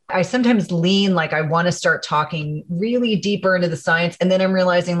said, I sometimes lean like I want to start talking really deeper into the science. And then I'm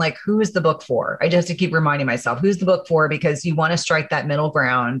realizing like, who is the book for? I just have to keep reminding myself, who's the book for? Because you want to strike that middle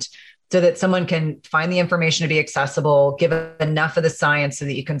ground so that someone can find the information to be accessible, give enough of the science so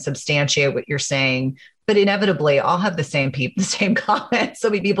that you can substantiate what you're saying. But inevitably, I'll have the same comments.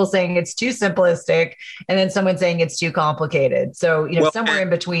 There'll be people saying it's too simplistic, and then someone saying it's too complicated. So, somewhere in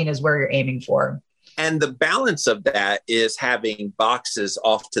between is where you're aiming for. And the balance of that is having boxes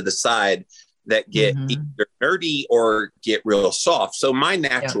off to the side that get either nerdy or get real soft. So my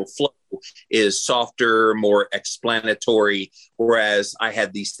natural flow is softer, more explanatory, whereas I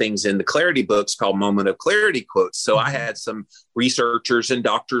had these things in the Clarity books called Moment of Clarity quotes. So I had some researchers and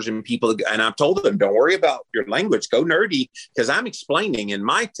doctors and people, and I've told them, don't worry about your language, go nerdy, because I'm explaining in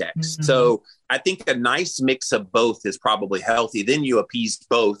my text. So I think a nice mix of both is probably healthy. Then you appease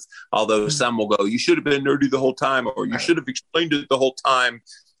both, although some will go, you should have been nerdy the whole time, or you should have explained it the whole time.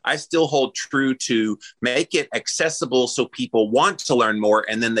 I still hold true to make it accessible so people want to learn more,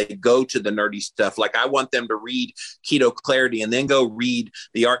 and then they go to the nerdy stuff. Like I want them to read Keto Clarity and then go read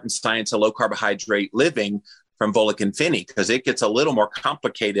The Art and Science of Low Carbohydrate Living from Volek and Finney, because it gets a little more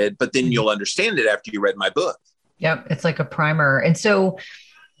complicated, but then you'll understand it after you read my book. Yep. It's like a primer. And so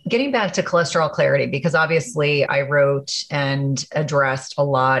getting back to Cholesterol Clarity, because obviously I wrote and addressed a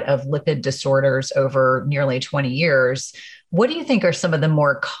lot of lipid disorders over nearly 20 years. What do you think are some of the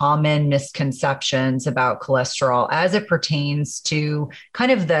more common misconceptions about cholesterol as it pertains to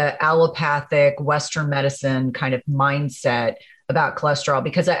kind of the allopathic Western medicine kind of mindset about cholesterol?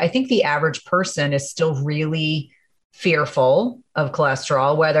 Because I think the average person is still really fearful of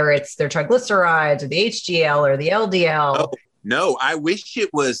cholesterol, whether it's their triglycerides or the HDL or the LDL. Oh, no, I wish it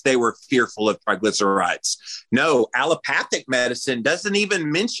was they were fearful of triglycerides. No, allopathic medicine doesn't even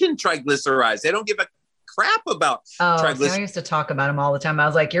mention triglycerides. They don't give a crap about triglycerides. I used to talk about them all the time. I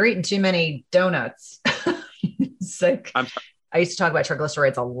was like, you're eating too many donuts. It's like, I used to talk about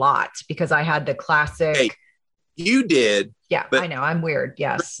triglycerides a lot because I had the classic. Hey, you did. Yeah, I know. I'm weird.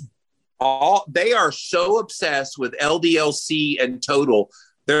 Yes. They are so obsessed with LDL-C and total.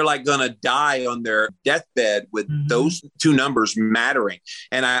 They're like going to die on their deathbed with those two numbers mattering.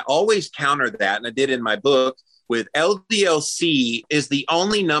 And I always counter that. And I did in my book. With LDL-C is the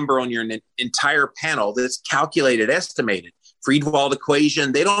only number on your entire panel that's calculated, estimated. Friedewald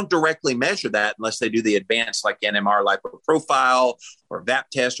equation, they don't directly measure that unless they do the advanced like NMR lipoprofile or VAP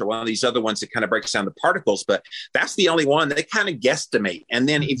test or one of these other ones that kind of breaks down the particles. But that's the only one they kind of guesstimate. And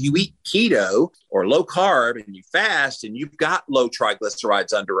then if you eat keto or low carb and you fast and you've got low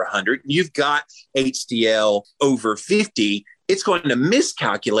triglycerides under 100, and you've got HDL over 50, it's going to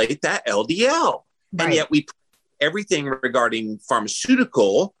miscalculate that LDL. Right. And yet we everything regarding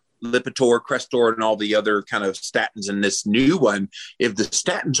pharmaceutical, Lipitor, Crestor, and all the other kind of statins in this new one. If the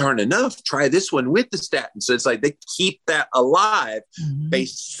statins aren't enough, try this one with the statins. So it's like they keep that alive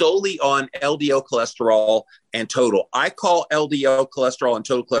based solely on LDL cholesterol and total. I call LDL cholesterol and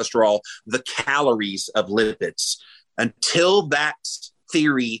total cholesterol the calories of lipids. Until that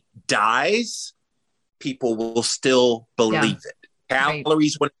theory dies, people will still believe it.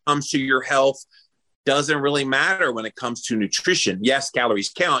 Calories when it comes to your health. doesn't really matter when it comes to nutrition. Yes, calories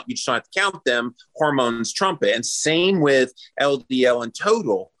count. You just don't have to count them. Hormones trump it. And same with LDL and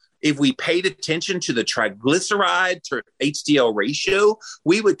total. If we paid attention to the triglyceride to HDL ratio,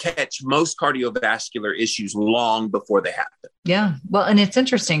 we would catch most cardiovascular issues long before they happen. Yeah. Well, and it's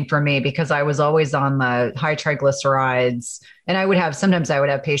interesting for me because I was always on the high triglycerides, and sometimes I would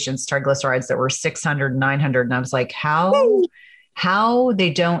have patients triglycerides that were 600, 900. And I was like, how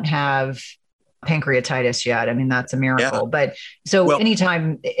they don't have pancreatitis yet. I mean, that's a miracle. Yeah. But so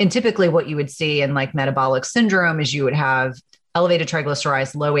anytime, and typically what you would see in like metabolic syndrome is you would have elevated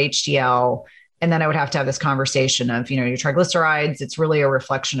triglycerides, low HDL. And then I would have to have this conversation of, your triglycerides, it's really a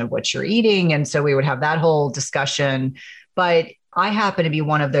reflection of what you're eating. And so we would have that whole discussion. But I happen to be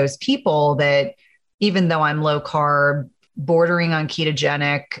one of those people that even though I'm low carb, bordering on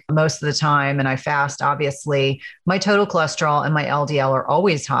ketogenic most of the time, and I fast, obviously, my total cholesterol and my LDL are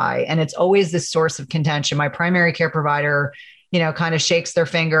always high. And it's always this source of contention. My primary care provider kind of shakes their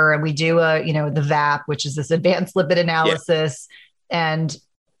finger, and we do the VAP, which is this advanced lipid analysis. Yeah. And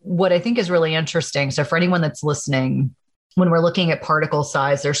what I think is really interesting. So for anyone that's listening, when we're looking at particle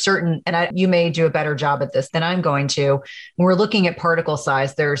size, there's certain, and you may do a better job at this than I'm going to. When we're looking at particle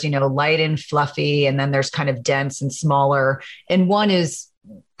size, there's, light and fluffy, and then there's kind of dense and smaller. And one is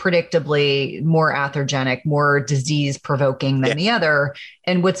predictably more atherogenic, more disease provoking than the other.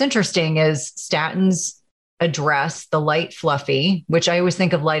 And what's interesting is statins address the light fluffy, which I always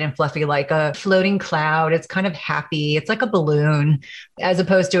think of light and fluffy like a floating cloud. It's kind of happy. It's like a balloon, as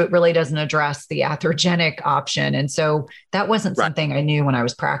opposed to it really doesn't address the atherogenic option. And so that wasn't something I knew when I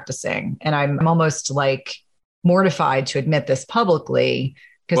was practicing. And I'm almost like mortified to admit this publicly,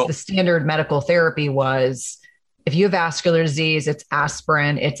 because the standard medical therapy was, if you have vascular disease, it's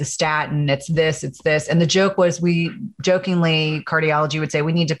aspirin, it's a statin, it's this. And the joke was, cardiology would say,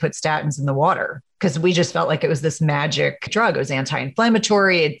 we need to put statins in the water, because we just felt like it was this magic drug. It was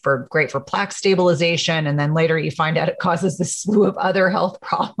anti-inflammatory, great for plaque stabilization. And then later you find out it causes this slew of other health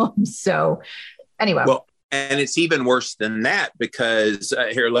problems. So anyway. Well, and it's even worse than that, because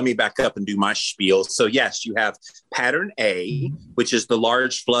here, let me back up and do my spiel. So yes, you have pattern A, which is the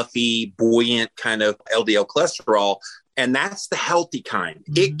large, fluffy, buoyant kind of LDL cholesterol. And that's the healthy kind.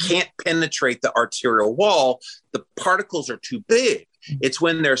 It can't penetrate the arterial wall. The particles are too big. It's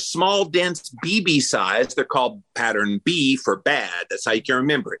when they're small, dense, BB size. They're called pattern B for bad. That's how you can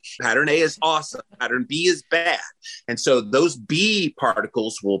remember it. Pattern A is awesome. Pattern B is bad. And so those B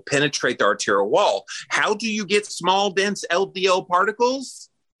particles will penetrate the arterial wall. How do you get small, dense LDL particles?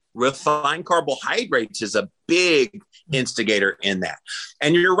 Refined carbohydrates is a big instigator in that.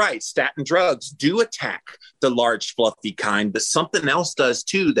 And you're right, statin drugs do attack the large, fluffy kind, but something else does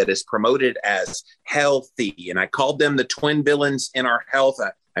too that is promoted as healthy. And I called them the twin villains in our health.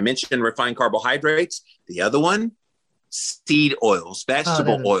 I mentioned refined carbohydrates. The other one, seed oils,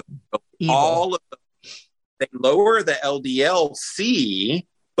 vegetable oil. All of them, they lower the LDL-C,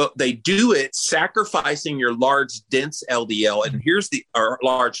 but they do it sacrificing your large, dense LDL. And here's our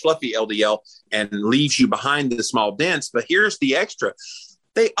large, fluffy LDL, and leaves you behind the small, dense. But here's the extra.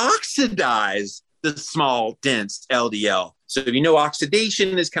 They oxidize the small, dense LDL. So if you know,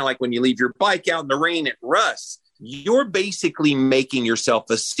 oxidation is kind of like when you leave your bike out in the rain, it rusts. You're basically making yourself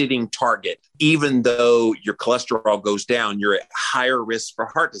a sitting target. Even though your cholesterol goes down, you're at higher risk for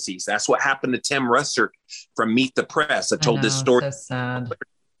heart disease. That's what happened to Tim Russert from Meet the Press. I told this story. So sad.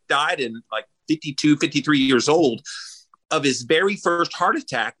 Died in like 52, 53 years old of his very first heart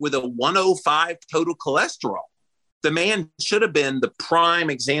attack with a 105 total cholesterol. The man should have been the prime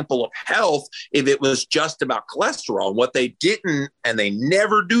example of health if it was just about cholesterol. And what they didn't, and they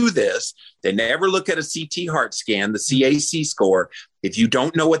never do this, they never look at a CT heart scan, the CAC score. If you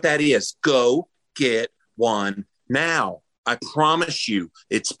don't know what that is, go get one now. I promise you,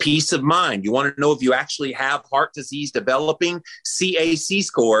 it's peace of mind. You want to know if you actually have heart disease developing? CAC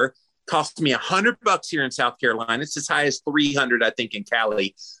score cost me $100 here in South Carolina. It's as high as $300, I think, in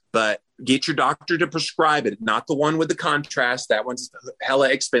Cali. But get your doctor to prescribe it, not the one with the contrast. That one's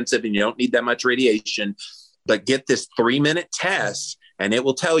hella expensive and you don't need that much radiation. But get this 3-minute test and it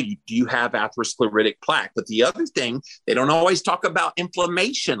will tell you, do you have atherosclerotic plaque? But the other thing, they don't always talk about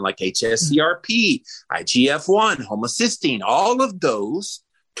inflammation like HSCRP, IGF-1, homocysteine. All of those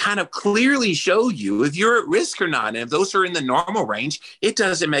kind of clearly show you if you're at risk or not. And if those are in the normal range, it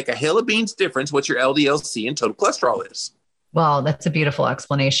doesn't make a hill of beans difference what your LDL-C and total cholesterol is. Well, that's a beautiful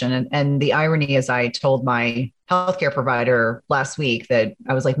explanation. And the irony is I told my healthcare provider last week that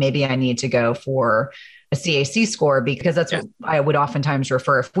I was like, maybe I need to go for a CAC score, because that's what I would oftentimes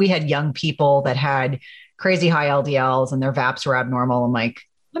refer. If we had young people that had crazy high LDLs and their VAPs were abnormal, I'm like,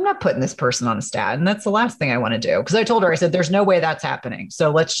 I'm not putting this person on a statin. That's the last thing I want to do. Because I told her, I said, there's no way that's happening.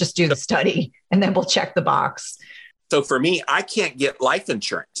 So let's just do the study and then we'll check the box. So for me, I can't get life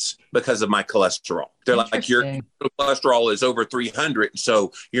insurance because of my cholesterol. They're like, your cholesterol is over 300.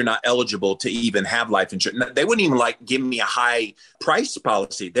 So you're not eligible to even have life insurance. They wouldn't even give me a high price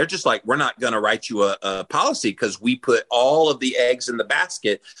policy. They're just like, we're not going to write you a policy because we put all of the eggs in the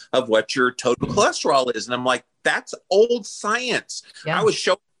basket of what your total cholesterol is. And I'm like, that's old science. Yeah. I was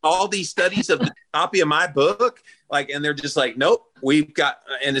showing all these studies of the copy of my book, and they're just like, nope, we've got,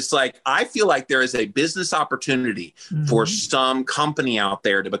 and it's like, I feel like there is a business opportunity for some company out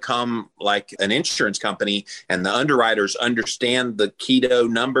there to become like an insurance company, and the underwriters understand the keto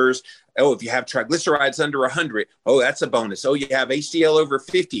numbers. Oh, if you have triglycerides under 100, oh, that's a bonus. Oh, you have HDL over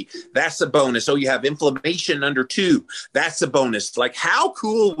 50, that's a bonus. Oh, you have inflammation under 2, that's a bonus. Like, how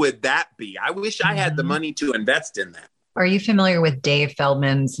cool would that be? I wish I had the money to invest in that. Are you familiar with Dave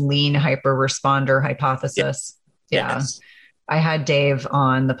Feldman's lean hyperresponder hypothesis? Yeah. Yes. I had Dave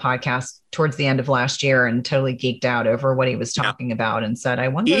on the podcast towards the end of last year and totally geeked out over what he was talking about and said, I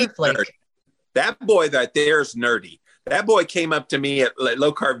wonder if that boy right there is nerdy. That boy came up to me at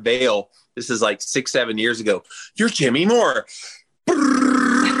Low Carb Vail. This is like 6-7 years ago. You're Jimmy Moore.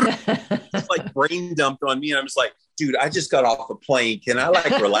 It's like brain dumped on me. And I'm just like, dude, I just got off a plane. Can I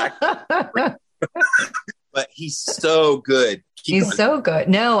relax? But he's so good. He's so good.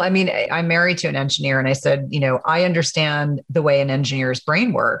 No, I mean, I'm married to an engineer and I said, I understand the way an engineer's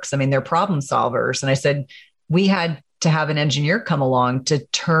brain works. I mean, they're problem solvers. And I said, we had to have an engineer come along to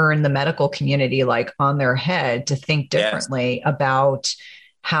turn the medical community on their head to think differently about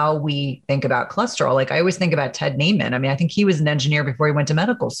how we think about cholesterol. I always think about Ted Naiman. I mean, I think he was an engineer before he went to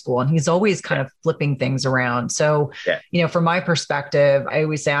medical school and he's always kind of flipping things around. So, from my perspective, I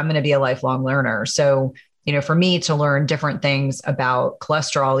always say I'm going to be a lifelong learner. So, for me to learn different things about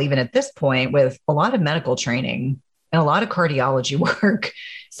cholesterol, even at this point with a lot of medical training and a lot of cardiology work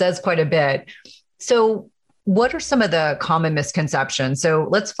says quite a bit. So what are some of the common misconceptions? So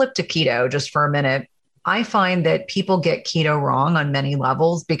let's flip to keto just for a minute. I find that people get keto wrong on many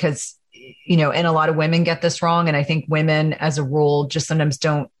levels because, and a lot of women get this wrong. And I think women as a rule just sometimes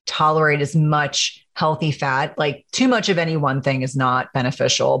don't tolerate as much healthy fat. Too much of any one thing is not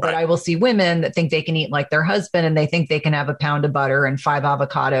beneficial, but I will see women that think they can eat like their husband and they think they can have a pound of butter and 5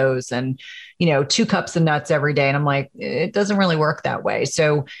 avocados and, 2 cups of nuts every day. And I'm like, it doesn't really work that way.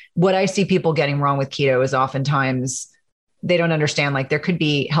 So what I see people getting wrong with keto is oftentimes they don't understand, there could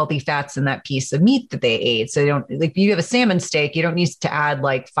be healthy fats in that piece of meat that they ate. So they don't, you have a salmon steak, you don't need to add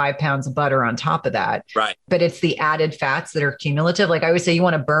 5 pounds of butter on top of that. Right. But it's the added fats that are cumulative. I always say you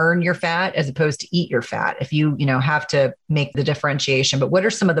want to burn your fat as opposed to eat your fat if you, have to make the differentiation. But what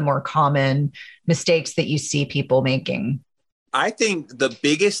are some of the more common mistakes that you see people making? I think the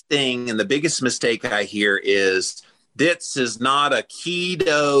biggest thing and the biggest mistake I hear is this is not a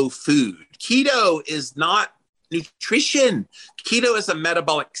keto food. Keto is not nutrition. Keto is a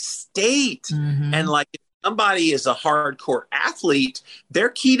metabolic state. And if somebody is a hardcore athlete, their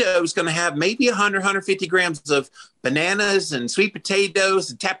keto is going to have maybe 100, 150 grams of bananas and sweet potatoes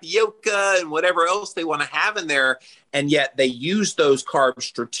and tapioca and whatever else they want to have in there. And yet they use those carbs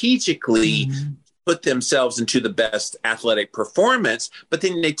strategically to put themselves into the best athletic performance. But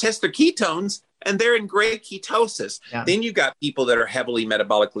then they test their ketones and they're in great ketosis. Yeah. Then you got people that are heavily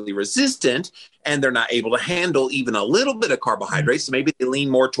metabolically resistant and they're not able to handle even a little bit of carbohydrates. So maybe they lean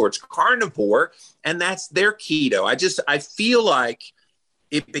more towards carnivore and that's their keto. I feel like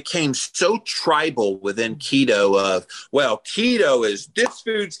it became so tribal within keto of, well, keto is this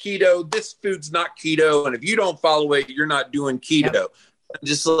food's keto, this food's not keto. And if you don't follow it, you're not doing keto. Yep. I'm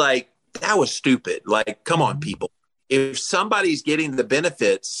just like, that was stupid. Come on, people. If somebody's getting the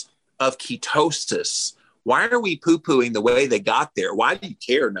benefits of ketosis, why are we poo-pooing the way they got there? Why do you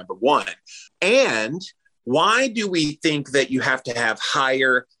care, number one? And why do we think that you have to have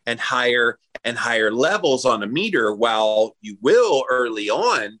higher and higher and higher levels on a meter while you will early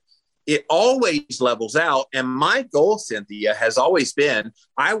on? It always levels out. And my goal, Cynthia, has always been,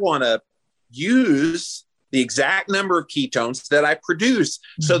 I want to use the exact number of ketones that I produce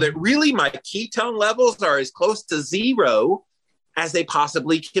so that really my ketone levels are as close to zero as they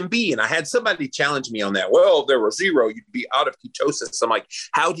possibly can be. And I had somebody challenge me on that. Well, if there were zero, you'd be out of ketosis. I'm like,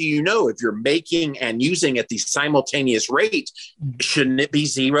 how do you know if you're making and using at the simultaneous rate? Shouldn't it be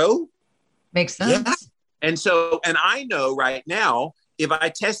zero? Makes sense. Yeah. And I know right now, if I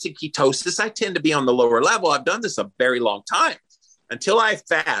tested ketosis, I tend to be on the lower level. I've done this a very long time. Until I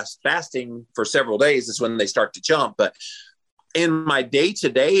fasting for several days is when they start to jump. But in my day to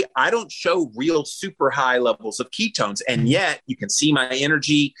day, I don't show real super high levels of ketones. And yet you can see my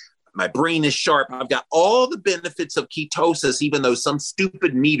energy. My brain is sharp. I've got all the benefits of ketosis, even though some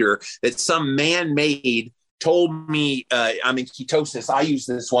stupid meter that some man made told me I'm in ketosis. I use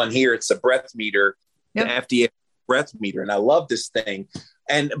this one here. It's a breath meter, the FDA breath meter. And I love this thing.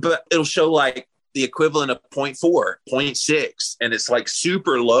 But it'll show like the equivalent of 0.4, 0.6. And it's like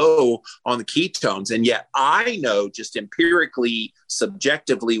super low on the ketones. And yet I know just empirically,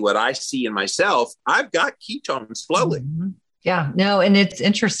 subjectively, what I see in myself, I've got ketones flowing. Mm-hmm. Yeah, no. And it's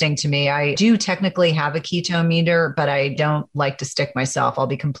interesting to me. I do technically have a ketone meter, but I don't like to stick myself. I'll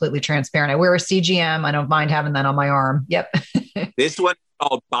be completely transparent. I wear a CGM. I don't mind having that on my arm. Yep. This one is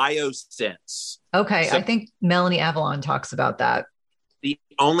called BioSense. Okay. So I think Melanie Avalon talks about that. The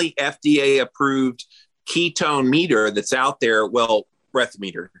only FDA approved ketone meter that's out there. Well, breath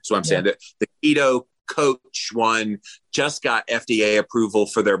meter. That's what I'm saying. The Keto Coach one just got FDA approval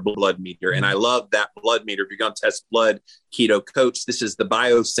for their blood meter. And I love that blood meter. If you're going to test blood, Keto Coach, this is the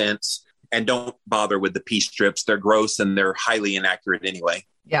BioSense. And don't bother with the pee strips. They're gross and they're highly inaccurate anyway.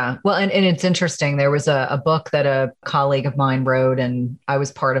 Yeah. Well, and it's interesting. There was a book that a colleague of mine wrote, and I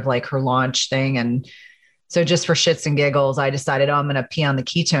was part of like her launch thing. And so just for shits and giggles, I decided, I'm going to pee on the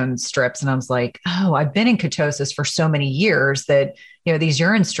ketone strips. And I was like, I've been in ketosis for so many years that, these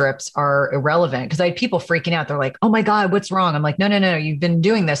urine strips are irrelevant. Because I had people freaking out. They're like, oh my God, what's wrong? I'm like, no. You've been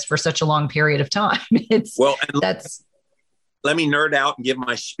doing this for such a long period of time. Let me nerd out and give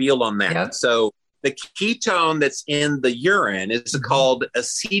my spiel on that. Yep. So the ketone that's in the urine is called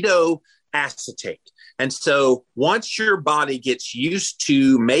acetoacetate. And so once your body gets used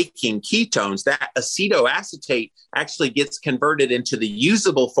to making ketones, that acetoacetate actually gets converted into the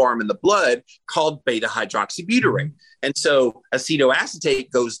usable form in the blood called beta-hydroxybutyrate. And so acetoacetate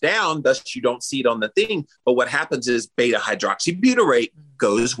goes down, thus you don't see it on the thing. But what happens is beta-hydroxybutyrate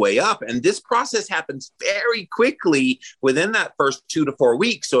goes way up. And this process happens very quickly within that first 2 to 4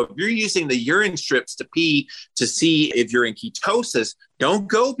 weeks. So if you're using the urine strips to pee to see if you're in ketosis, don't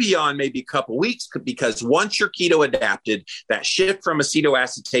go beyond maybe a couple weeks, because once you're keto adapted, that shift from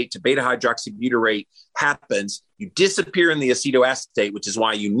acetoacetate to beta-hydroxybutyrate happens. You disappear in the acetoacetate, which is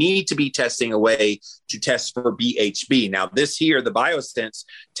why you need to be testing a way to test for BHB. Now, this here, the BioSense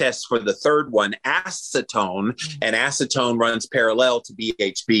tests for the third one, acetone, and acetone runs parallel to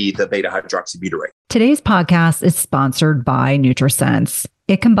BHB, the beta-hydroxybutyrate. Today's podcast is sponsored by NutriSense.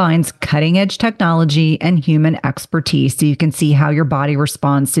 It combines cutting-edge technology and human expertise so you can see how your body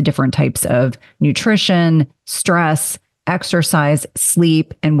responds to different types of nutrition, stress, exercise,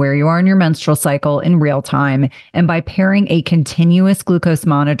 sleep, and where you are in your menstrual cycle in real time. And by pairing a continuous glucose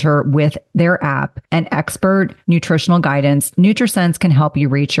monitor with their app and expert nutritional guidance, NutriSense can help you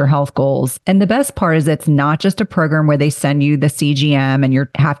reach your health goals. And the best part is it's not just a program where they send you the CGM and you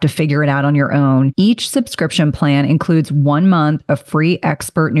have to figure it out on your own. Each subscription plan includes 1 month of free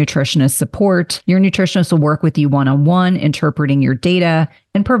expert nutritionist support. Your nutritionist will work with you one-on-one, interpreting your data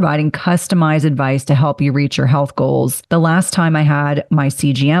and providing customized advice to help you reach your health goals. The last time I had my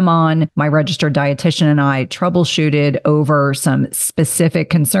CGM on, my registered dietitian and I troubleshooted over some specific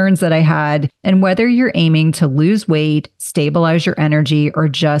concerns that I had. And whether you're aiming to lose weight, stabilize your energy, or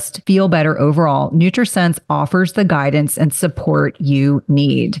just feel better overall, NutriSense offers the guidance and support you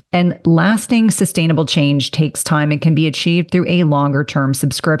need. And lasting sustainable change takes time and can be achieved through a longer-term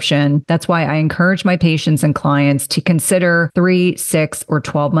subscription. That's why I encourage my patients and clients to consider 3, 6, or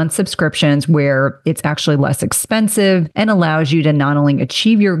 12-month subscriptions where it's actually less expensive and allows you to not only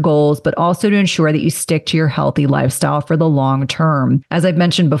achieve your goals, but also to ensure that you stick to your healthy lifestyle for the long term. As I've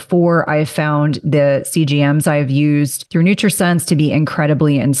mentioned before, I have found the CGMs I've used through NutriSense to be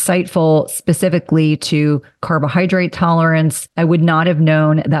incredibly insightful, specifically to carbohydrate tolerance. I would not have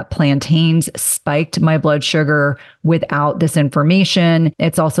known that plantains spiked my blood sugar without this information.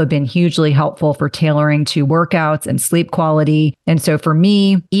 It's also been hugely helpful for tailoring to workouts and sleep quality. And so for me,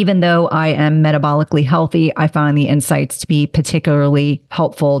 even though I am metabolically healthy, I find the insights to be particularly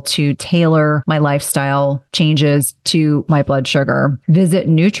helpful to tailor my lifestyle changes to my blood sugar. Visit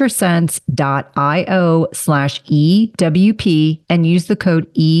nutrisense.io/EWP and use the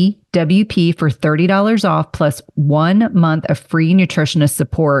code EWP for $30 off plus 1 month of free nutritionist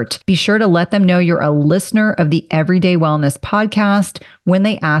support. Be sure to let them know you're a listener of the Everyday Wellness podcast when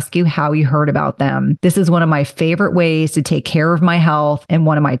they ask you how you heard about them. This is one of my favorite ways to take care of my health and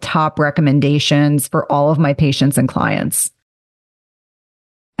one of my top recommendations for all of my patients and clients.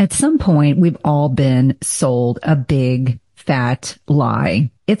 At some point, we've all been sold a big, fat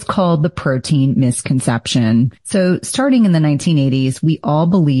lie. It's called the protein misconception. So starting in the 1980s, we all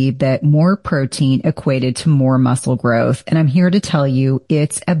believed that more protein equated to more muscle growth. And I'm here to tell you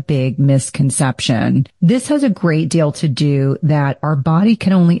it's a big misconception. This has a great deal to do that our body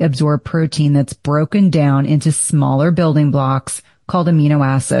can only absorb protein that's broken down into smaller building blocks called amino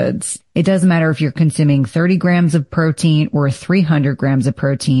acids. It doesn't matter if you're consuming 30 grams of protein or 300 grams of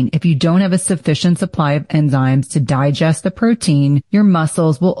protein. If you don't have a sufficient supply of enzymes to digest the protein, your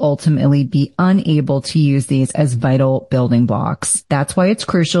muscles will ultimately be unable to use these as vital building blocks. That's why it's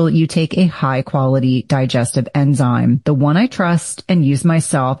crucial you take a high quality digestive enzyme. The one I trust and use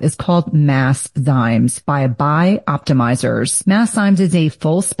myself is called Masszymes by Bioptimizers. Masszymes is a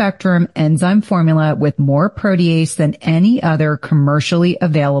full spectrum enzyme formula with more protease than any other commercially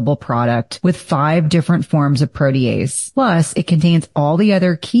available product with 5 different forms of protease. Plus, it contains all the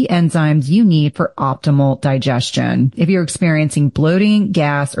other key enzymes you need for optimal digestion. If you're experiencing bloating,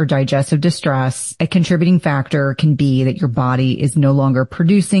 gas, or digestive distress, a contributing factor can be that your body is no longer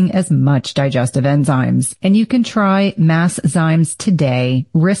producing as much digestive enzymes. And you can try Masszymes today,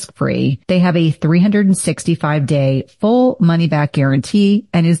 risk-free. They have a 365-day full money-back guarantee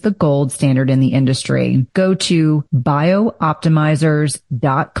and is the gold standard in the industry. Go to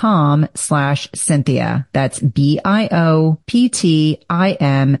bioptimizers.com/Cynthia. That's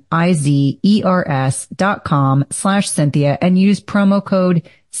bioptimizers.com/Cynthia and use promo code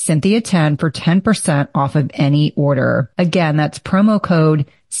Cynthia10 for 10% off of any order. Again, that's promo code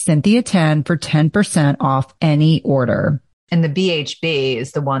Cynthia10 for 10% off any order. And the BHB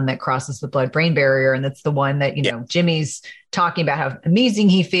is the one that crosses the blood-brain barrier. And that's the one that, Jimmy's talking about how amazing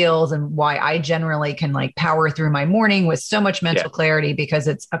he feels and why I generally can power through my morning with so much mental clarity because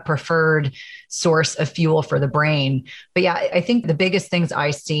it's a preferred source of fuel for the brain. But yeah, I think the biggest things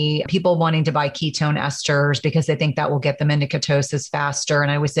I see people wanting to buy ketone esters because they think that will get them into ketosis faster. And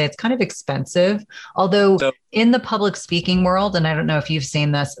I would say it's kind of expensive, although in the public speaking world, and I don't know if you've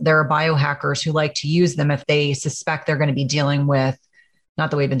seen this, there are biohackers who like to use them if they suspect they're going to be dealing with,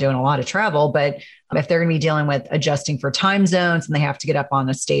 not that we've been doing a lot of travel, but if they're going to be dealing with adjusting for time zones and they have to get up on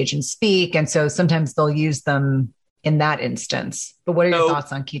a stage and speak. And so sometimes they'll use them in that instance. But what are your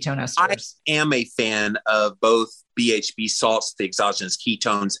thoughts on ketone esters? I am a fan of both BHB salts, the exogenous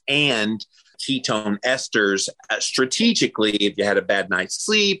ketones, and ketone esters strategically. If you had a bad night's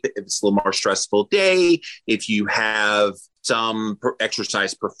sleep, if it's a little more stressful day, if you have some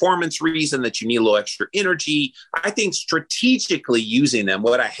exercise performance reason that you need a little extra energy, I think strategically using them.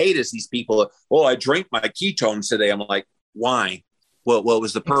 What I hate is these people, I drank my ketones today. I'm like, why? What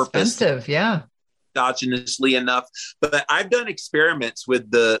was the purpose? Expensive, yeah. Endogenously enough. But I've done experiments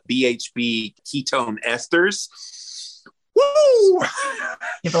with the BHB ketone esters. Woo!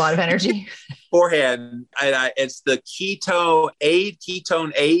 You have a lot of energy. Beforehand, it's the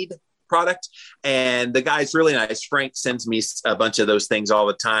Ketone Aid product. And the guy's really nice. Frank sends me a bunch of those things all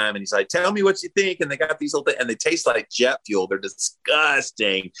the time. And he's like, tell me what you think. And they got these little things and they taste like jet fuel. They're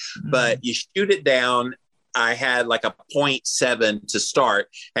disgusting, but you shoot it down. I had a 0.7 to start.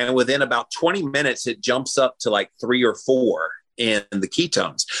 And within about 20 minutes, it jumps up to 3 or 4 in the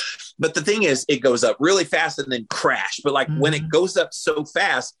ketones. But the thing is, it goes up really fast and then crash. But when it goes up so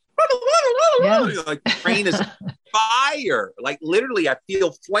fast, the brain is fire. Literally, I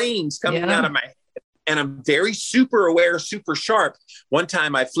feel flames coming out of my head. And I'm very super aware, super sharp. One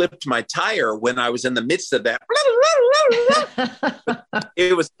time I flipped my tire when I was in the midst of that.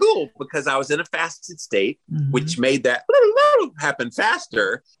 It was cool because I was in a fasted state, which made that happen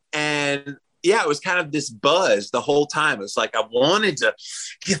faster. And it was kind of this buzz the whole time. It was I wanted to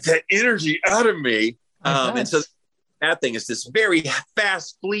get that energy out of me. And so that thing is this very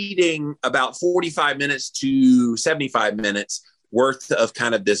fast fleeting, about 45 minutes to 75 minutes worth of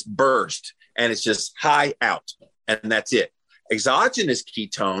kind of this burst. And it's just high out. And that's it. Exogenous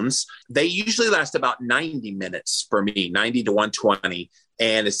ketones, they usually last about 90 minutes for me, 90 to 120.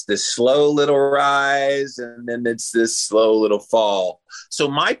 And it's this slow little rise, and then it's this slow little fall. So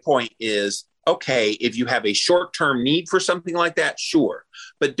my point is, okay, if you have a short-term need for something like that, sure.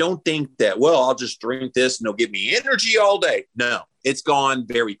 But don't think that, I'll just drink this and it'll give me energy all day. No, it's gone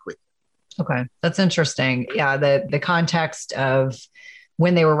very quickly. Okay, that's interesting. Yeah, the context of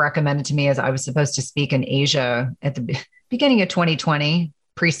when they were recommended to me as I was supposed to speak in Asia at the beginning of 2020,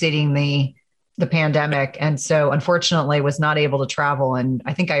 preceding the pandemic. And so unfortunately was not able to travel. And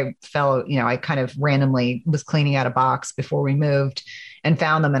I think I fell, I kind of randomly was cleaning out a box before we moved and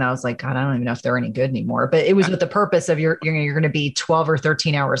found them. And I was like, God, I don't even know if they're any good anymore, but it was with the purpose of you're going to be 12 or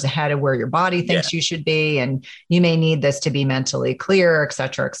 13 hours ahead of where your body thinks you should be. And you may need this to be mentally clear, et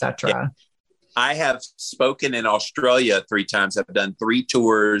cetera, et cetera. I have spoken in Australia 3 times. I've done 3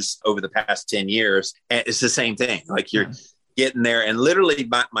 tours over the past 10 years. And it's the same thing. Like you're getting there. And literally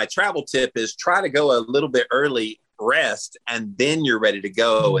my travel tip is try to go a little bit early, rest, and then you're ready to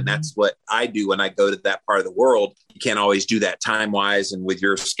go. And that's what I do when I go to that part of the world. You can't always do that time-wise and with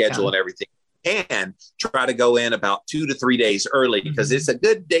your schedule and everything. And try to go in about 2 to 3 days early because it's a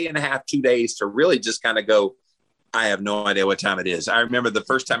good day and a half, 2 days to really just kind of go, I have no idea what time it is. I remember the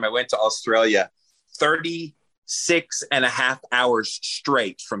first time I went to Australia, 36 and a half hours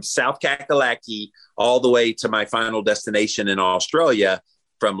straight from South Kakalaki all the way to my final destination in Australia,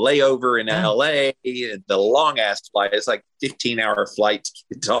 from layover in LA, the long ass flight. It's like 15-hour flight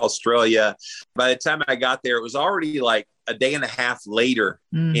to Australia. By the time I got there, it was already like a day and a half later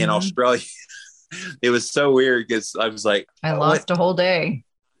in Australia. It was so weird because I was like, I lost a whole day.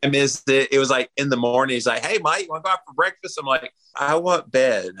 I missed it. It was like in the morning. He's like, hey, Mike, you want to go out for breakfast? I'm like, I want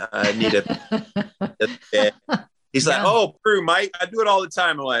bed. I need a bed. He's like, oh, true, Mike. I do it all the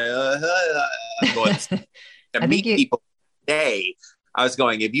time. I'm like, I'm going to meet people today. I was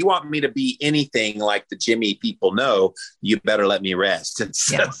going, if you want me to be anything like the Jimmy people know, you better let me rest.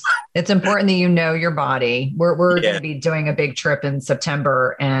 So, yes. It's important that you know your body. We're going to be doing a big trip in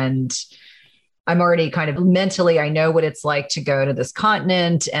September, and I'm already kind of mentally, I know what it's like to go to this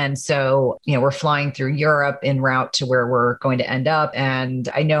continent. And so, we're flying through Europe en route to where we're going to end up. And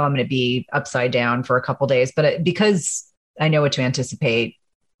I know I'm going to be upside down for a couple of days, but because I know what to anticipate,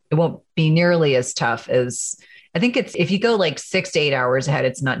 it won't be nearly as tough as I think it's, if you go like 6 to 8 hours ahead,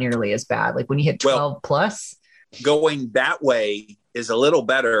 it's not nearly as bad. Like when you hit 12 plus. Going that way is a little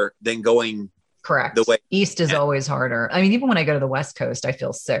better than going correct. The way east is always harder. I mean, even when I go to the West Coast, I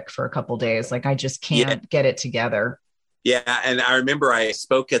feel sick for a couple of days. Like I just can't get it together. Yeah. And I remember I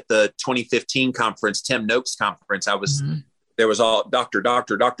spoke at the 2015 conference, Tim Noakes conference. I was, there was all doctor,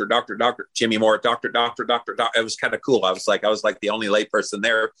 Jimmy Moore, doctor. It was kind of cool. I was like the only layperson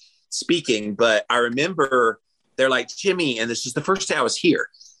there speaking, but I remember they're like, Jimmy, and this is the first day I was here.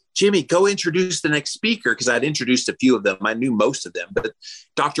 Jimmy, go introduce the next speaker. Cause I'd introduced a few of them. I knew most of them, but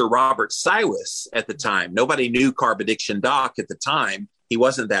Dr. Robert Cywus at the time, nobody knew Carb Addiction Doc at the time. He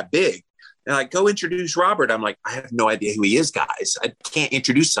wasn't that big. They're like, go introduce Robert. I'm like, I have no idea who he is, guys. I can't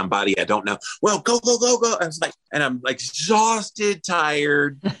introduce somebody I don't know. Well, go. I was like, and I'm like exhausted,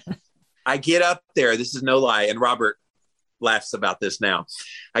 tired. I get up there. This is no lie. And Robert laughs about this now.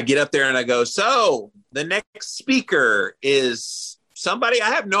 I get up there and I go, so the next speaker is somebody.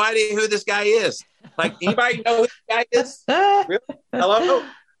 I have no idea who this guy is. Like, anybody know who this guy is? Really? Hello?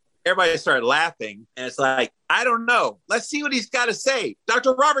 Everybody started laughing. And it's like, I don't know. Let's see what he's got to say.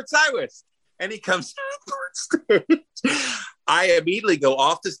 Dr. Robert Cywus. And he comes on stage. I immediately go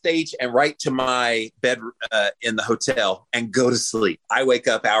off the stage and right to my bed in the hotel and go to sleep. I wake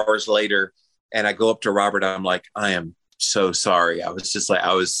up hours later and I go up to Robert. I'm like, I am so sorry. I was just like,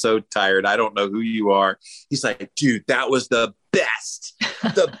 I was so tired. I don't know who you are. He's like, dude, that was the best.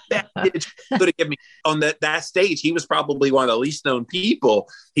 The best could have given me on that stage. He was probably one of the least known people.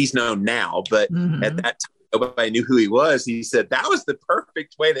 He's known now, but at that time, nobody knew who he was. He said, that was the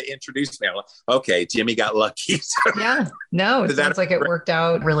perfect way to introduce me. I'm like, okay, Jimmy got lucky. Yeah, no, it sounds like it worked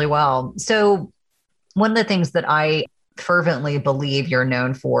out really well. So one of the things that I fervently believe you're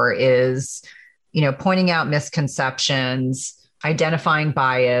known for is, pointing out misconceptions, identifying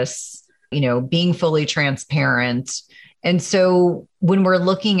bias, being fully transparent. And so when we're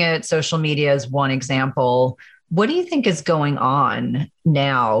looking at social media as one example, what do you think is going on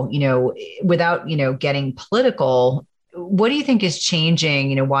now, without, getting political? What do you think is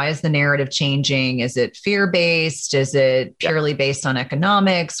changing? Why is the narrative changing? Is it fear-based? Is it purely based on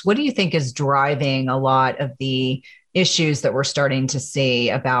economics? What do you think is driving a lot of the issues that we're starting to see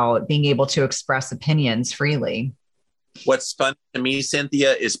about being able to express opinions freely? What's fun to me,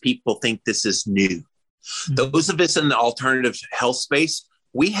 Cynthia, is people think this is new. Those of us in the alternative health space,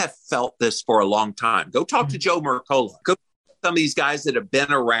 we have felt this for a long time. Go talk to Joe Mercola. Go to some of these guys that have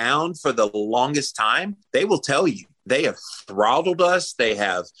been around for the longest time. They will tell you they have throttled us. They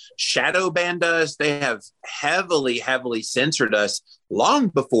have shadow banned us. They have heavily censored us long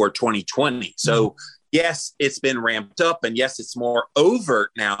before 2020. So yes, it's been ramped up, and yes, it's more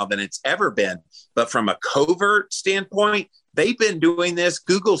overt now than it's ever been. But from a covert standpoint, they've been doing this.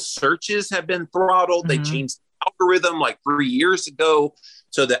 Google searches have been throttled. They changed the algorithm like 3 years ago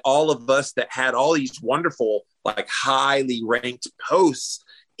so that all of us that had all these wonderful, like highly ranked posts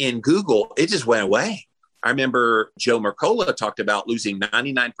in Google, it just went away. I remember Joe Mercola talked about losing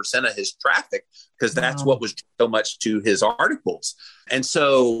 99% of his traffic because that's what was so much to his articles. And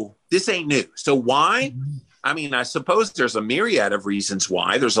so this ain't new. So why? I mean, I suppose there's a myriad of reasons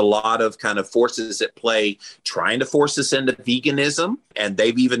why. There's a lot of kind of forces at play trying to force us into veganism. And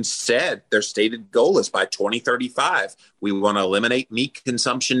they've even said their stated goal is by 2035, we want to eliminate meat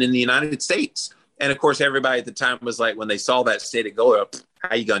consumption in the United States. And of course, everybody at the time was like, when they saw that stated goal, how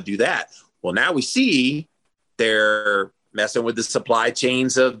are you going to do that? Well, now we see they're messing with the supply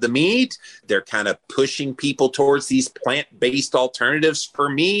chains of the meat. They're kind of pushing people towards these plant-based alternatives for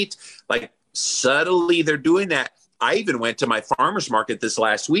meat. Like subtly, they're doing that. I even went to my farmer's market this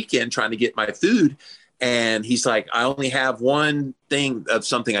last weekend trying to get my food. And he's like, I only have one thing of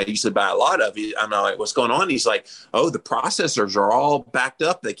something I usually buy a lot of. I'm like, what's going on? He's like, oh, the processors are all backed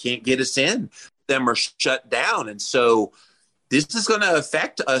up. They can't get us in. Them are shut down. And so this is going to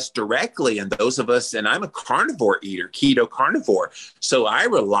affect us directly. And those of us, and I'm a carnivore eater, keto carnivore. So I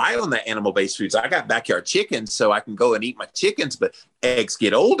rely on the animal-based foods. I got backyard chickens, so I can go and eat my chickens, but eggs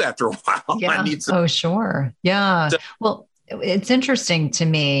get old after a while. Yeah. I need some- Oh, sure. Yeah. So- well, it's interesting to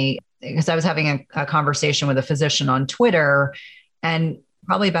me because I was having a conversation with a physician on Twitter, and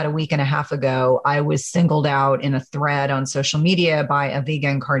probably about a week and a half ago, I was singled out in a thread on social media by a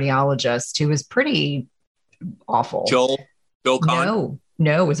vegan cardiologist who was pretty awful. Joel Kahn?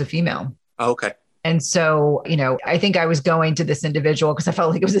 No, it was a female. Oh, okay. And so, I think I was going to this individual because I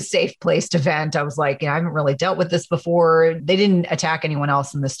felt like it was a safe place to vent. I was like, I haven't really dealt with this before. They didn't attack anyone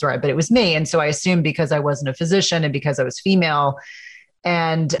else in this thread, but it was me. And so I assumed because I wasn't a physician and because I was female.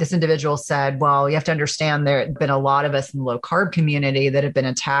 And this individual said, well, you have to understand there have been a lot of us in the low carb community that have been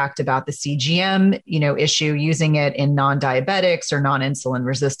attacked about the CGM, issue, using it in non-diabetics or non-insulin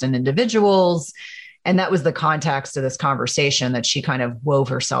resistant individuals. And that was the context of this conversation that she kind of wove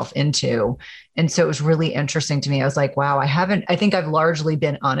herself into. And so it was really interesting to me. I was like, wow, I think I've largely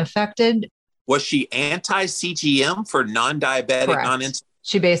been unaffected. Was she anti-CGM for non-diabetic, non-insulin?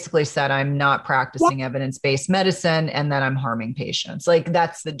 She basically said, I'm not practicing evidence-based medicine and that I'm harming patients. Like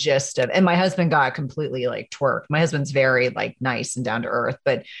that's the gist of, and my husband got completely like twerked. My husband's very like nice and down to earth,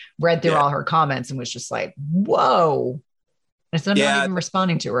 but read through all her comments and was just like, whoa. And so I'm not even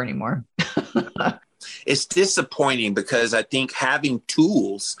responding to her anymore. It's disappointing because I think having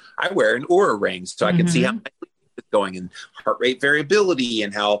tools, I wear an Oura ring so I can see how my is going and heart rate variability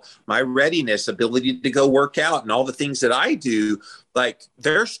and how my readiness, ability to go work out and all the things that I do. Like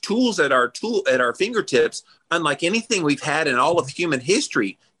there's tools at our fingertips, unlike anything we've had in all of human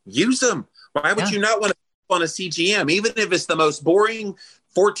history. Use them. Why would you not want to on a CGM, even if it's the most boring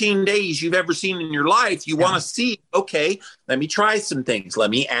 14 days you've ever seen in your life? You want to see, okay, let me try some things. Let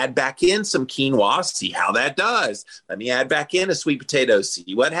me add back in some quinoa, see how that does. Let me add back in a sweet potato,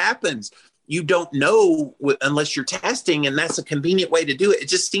 see what happens. You don't know unless you're testing, and that's a convenient way to do it. It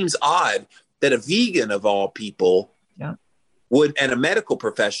just seems odd that a vegan of all people would, and a medical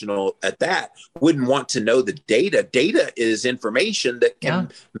professional at that, wouldn't want to know the data. Data is information that can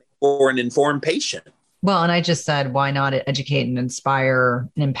make for an informed patient. Well, and I just said, why not educate and inspire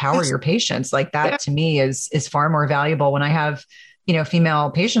and empower your patients? Like that to me is far more valuable when I have, female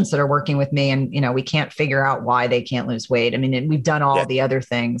patients that are working with me and, we can't figure out why they can't lose weight. I mean, we've done all the other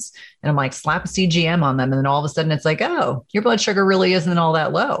things and I'm like, slap a CGM on them. And then all of a sudden it's like, oh, your blood sugar really isn't all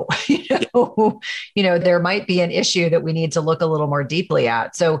that low. There might be an issue that we need to look a little more deeply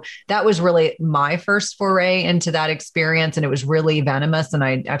at. So that was really my first foray into that experience. And it was really venomous. And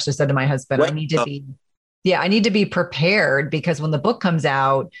I actually said to my husband, I need to be prepared because when the book comes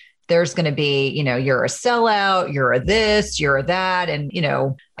out, there's going to be, you're a sellout, you're a this, you're a that. And,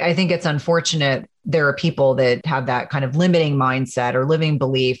 I think it's unfortunate. There are people that have that kind of limiting mindset or living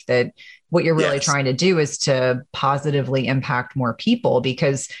belief that what you're really trying to do is to positively impact more people.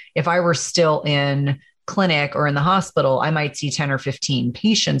 Because if I were still in clinic or in the hospital, I might see 10 or 15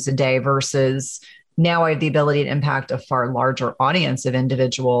 patients a day versus now I have the ability to impact a far larger audience of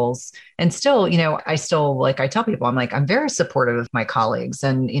individuals. And still, I tell people, I'm very supportive of my colleagues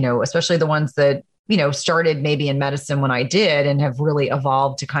and, especially the ones that, started maybe in medicine when I did and have really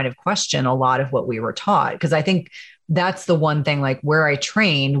evolved to kind of question a lot of what we were taught. Because I think that's the one thing, like where I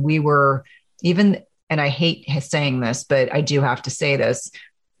trained, we were even, and I hate saying this, but I do have to say this,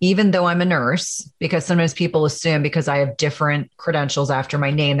 even though I'm a nurse, because sometimes people assume because I have different credentials after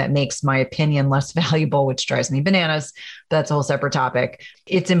my name, that makes my opinion less valuable, which drives me bananas. That's a whole separate topic.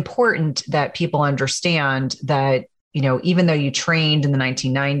 It's important that people understand that, even though you trained in the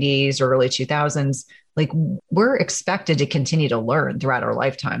 1990s or early 2000s, like we're expected to continue to learn throughout our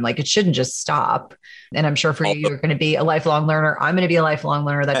lifetime. Like it shouldn't just stop. And I'm sure for you, you're going to be a lifelong learner. I'm going to be a lifelong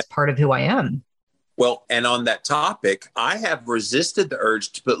learner. That's part of who I am. Well, and on that topic, I have resisted the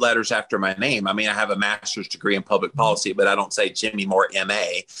urge to put letters after my name. I mean, I have a master's degree in public policy, but I don't say Jimmy Moore,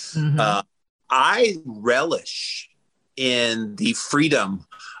 MA. I relish in the freedom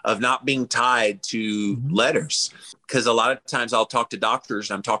of not being tied to letters. Because a lot of times I'll talk to doctors.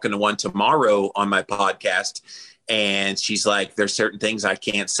 I'm talking to one tomorrow on my podcast, and she's like, there's certain things I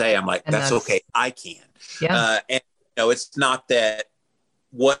can't say. I'm like, that's okay. I can. Yeah. And it's not that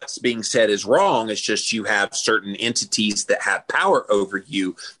what's being said is wrong. It's just you have certain entities that have power over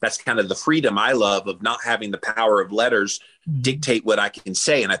you. That's kind of the freedom I love of not having the power of letters dictate what I can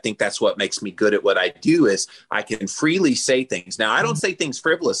say. And I think that's what makes me good at what I do is I can freely say things. Now, I don't say things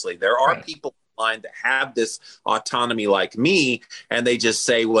frivolously. There are people online that have this autonomy like me, and they just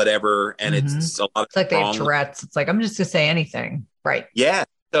say whatever. And it's a lot of like they have Tourette's. It's like, I'm just going to say anything. Right. Yeah.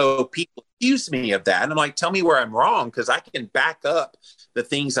 So people accuse me of that. And I'm like, tell me where I'm wrong, because I can back up the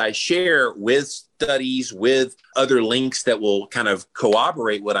things I share with studies, with other links that will kind of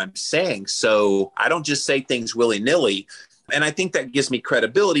corroborate what I'm saying. So I don't just say things willy-nilly. And I think that gives me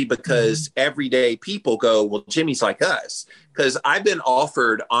credibility because everyday people go, well, Jimmy's like us. Because I've been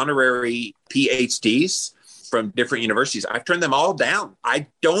offered honorary PhDs from different universities. I've turned them all down. I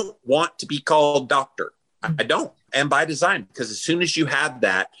don't want to be called doctor. I don't. And by design, because as soon as you have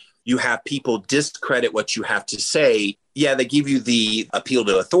that, you have people discredit what you have to say. Yeah, they give you the appeal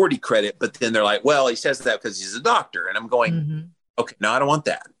to authority credit, but then they're like, well, he says that because he's a doctor. And I'm going, okay, no, I don't want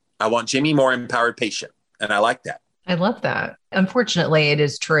that. I want Jimmy Moore, empowered patient. And I like that. I love that. Unfortunately, it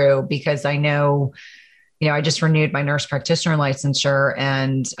is true because I know, I just renewed my nurse practitioner licensure,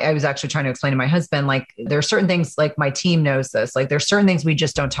 and I was actually trying to explain to my husband, like, there are certain things, like my team knows this, like there's certain things we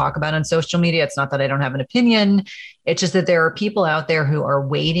just don't talk about on social media. It's not that I don't have an opinion. It's just that there are people out there who are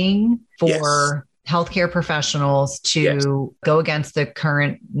waiting for healthcare professionals to go against the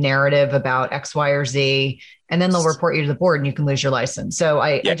current narrative about X, Y, or Z. And then they'll report you to the board and you can lose your license. So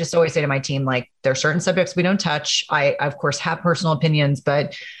I just always say to my team, like, there are certain subjects we don't touch. I of course have personal opinions,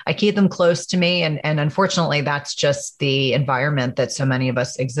 but I keep them close to me. And unfortunately, that's just the environment that so many of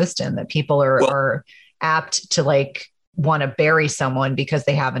us exist in, that people are apt to like want to bury someone because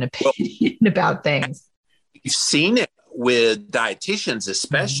they have an opinion about things. You've seen it with dietitians,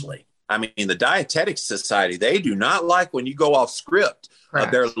 especially. I mean, the Dietetics Society, they do not like when you go off script of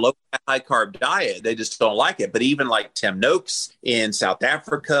their low high carb diet. They just don't like it. But even like Tim Noakes in South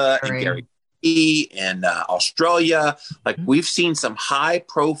Africa and Gary in Australia, like we've seen some high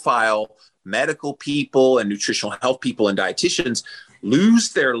profile medical people and nutritional health people and dietitians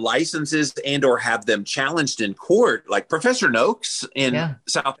lose their licenses and or have them challenged in court. Like Professor Noakes in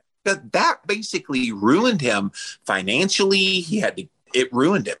South Africa, that basically ruined him financially. It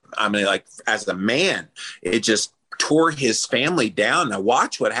ruined him. I mean, like as a man, it just tore his family down. Now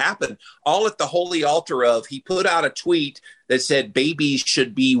watch what happened. All at the holy altar of, he put out a tweet that said babies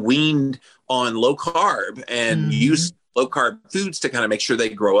should be weaned on low carb and use low carb foods to kind of make sure they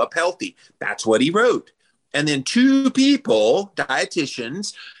grow up healthy. That's what he wrote. And then two people,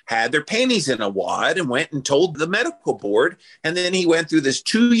 dietitians, had their panties in a wad and went and told the medical board. And then he went through this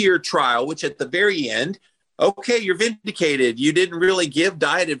 2-year trial, which at the very end, okay, you're vindicated. You didn't really give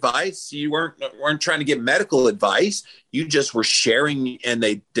diet advice. You weren't trying to give medical advice. You just were sharing, and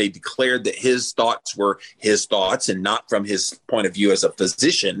they declared that his thoughts were his thoughts and not from his point of view as a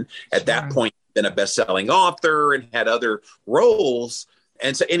physician. At that point, been a best-selling author and had other roles.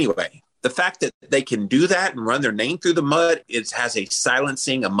 And so anyway, the fact that they can do that and run their name through the mud, it has a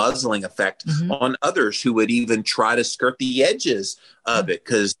silencing, a muzzling effect on others who would even try to skirt the edges of it.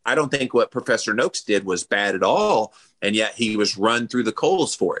 Because I don't think what Professor Noakes did was bad at all. And yet he was run through the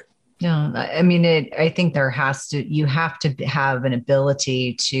coals for it. No, I mean, I think you have to have an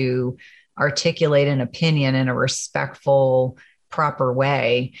ability to articulate an opinion in a respectful, proper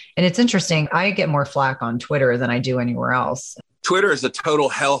way. And it's interesting. I get more flack on Twitter than I do anywhere else. Twitter is a total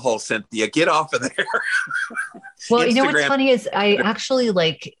hellhole, Cynthia. Get off of there. Well, you know what's funny is I actually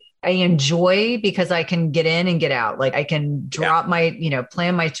I enjoy because I can get in and get out. Like I can drop my,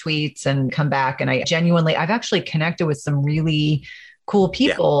 plan my tweets and come back. And I've actually connected with some really cool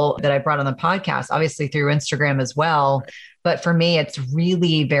people that I brought on the podcast, obviously through Instagram as well. But for me, it's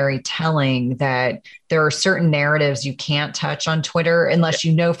really very telling that there are certain narratives you can't touch on Twitter unless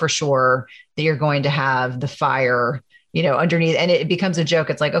you know for sure that you're going to have the fire underneath, and it becomes a joke.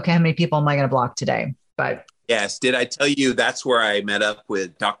 It's like, okay, how many people am I going to block today? But yes. Did I tell you that's where I met up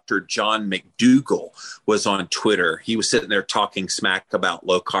with Dr. John McDougall was on Twitter. He was sitting there talking smack about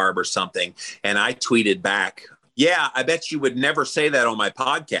low carb or something. And I tweeted back, yeah, I bet you would never say that on my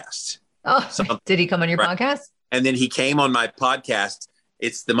podcast. Oh, did he come on your podcast? And then he came on my podcast.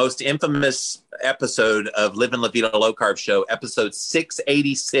 It's the most infamous episode of Living La Vida Low Carb Show, episode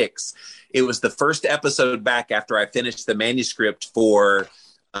 686. It was the first episode back after I finished the manuscript for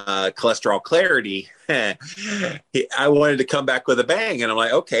Cholesterol Clarity, I wanted to come back with a bang. And I'm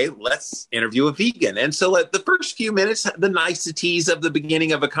like, okay, let's interview a vegan. And so the first few minutes, the niceties of the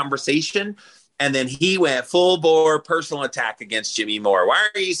beginning of a conversation. And then he went full bore personal attack against Jimmy Moore. Why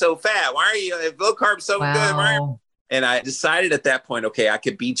are you so fat? Why are you low carb so good? And I decided at that point, okay, I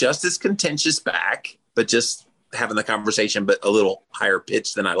could be just as contentious back, but just having the conversation, but a little higher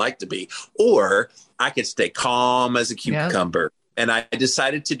pitch than I like to be. Or I could stay calm as a cucumber. Yep. And I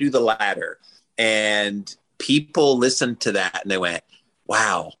decided to do the latter. And people listened to that and they went,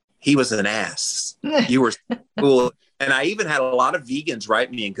 wow, he was an ass. You were so cool. And I even had a lot of vegans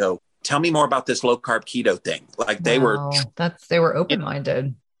write me and go, tell me more about this low carb keto thing. Like they were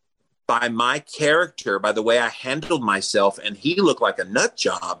open-minded. By my character, by the way I handled myself, and he looked like a nut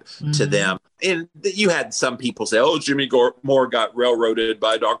job to them. And you had some people say, oh, Jimmy Moore got railroaded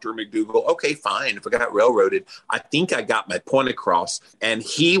by Dr. McDougall. Okay, fine. If I got railroaded, I think I got my point across. And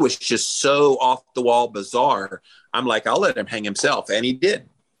he was just so off the wall bizarre. I'm like, I'll let him hang himself. And he did.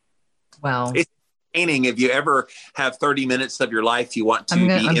 Wow. It's entertaining. If you ever have 30 minutes of your life, you want to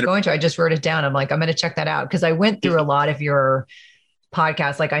I just wrote it down. I'm like, I'm going to check that out. Cause I went through a lot of your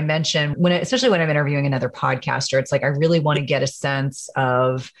podcast. Like I mentioned, especially when I'm interviewing another podcaster, it's like, I really want to get a sense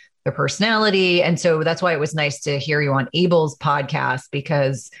of their personality. And so that's why it was nice to hear you on Abel's podcast,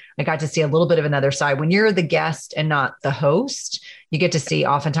 because I got to see a little bit of another side. When you're the guest and not the host, you get to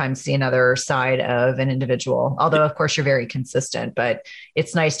oftentimes see another side of an individual. Although of course you're very consistent, but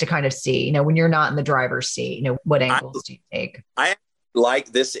it's nice to kind of see, when you're not in the driver's seat, what angles do you take? I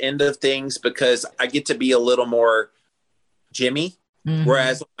like this end of things because I get to be a little more Jimmy. Mm-hmm.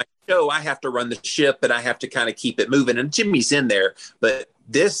 Whereas on my show, I have to run the ship and I have to kind of keep it moving. And Jimmy's in there, but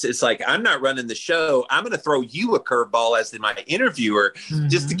this is like, I'm not running the show. I'm going to throw you a curveball as my interviewer,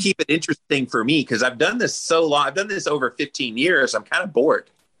 just to keep it interesting for me. Cause I've done this so long. I've done this over 15 years. I'm kind of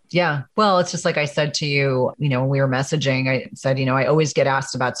bored. Yeah. Well, it's just like I said to you, when we were messaging, I said, I always get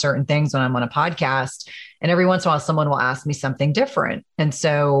asked about certain things when I'm on a podcast, and every once in a while someone will ask me something different. And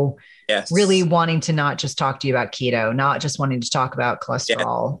so really wanting to not just talk to you about keto, not just wanting to talk about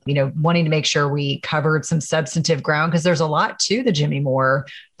cholesterol, wanting to make sure we covered some substantive ground, because there's a lot to the Jimmy Moore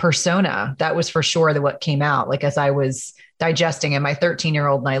persona. That was for sure what came out. Like as I was digesting and my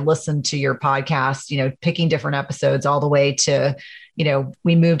 13-year-old and I listened to your podcast, picking different episodes all the way to,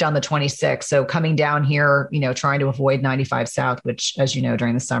 we moved on the 26th. So coming down here, trying to avoid 95 South, which, as you know,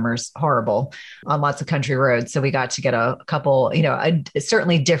 during the summer is horrible on lots of country roads. So we got to get a couple,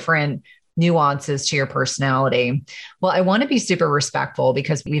 certainly different nuances to your personality. Well, I want to be super respectful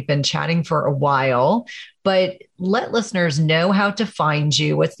because we've been chatting for a while, but let listeners know how to find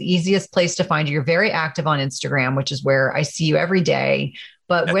you. What's the easiest place to find you? You're very active on Instagram, which is where I see you every day,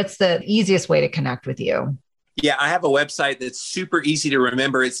 but what's the easiest way to connect with you? Yeah, I have a website that's super easy to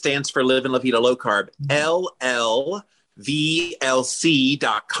remember. It stands for Live and La Vida Low Carb,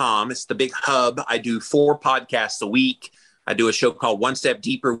 LLVLC.com. It's the big hub. I do 4 podcasts a week. I do a show called One Step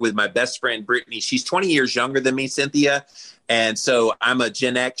Deeper with my best friend, Brittany. She's 20 years younger than me, Cynthia. And so I'm a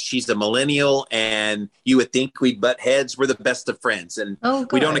Gen X. She's a millennial. And you would think we'd butt heads. We're the best of friends. And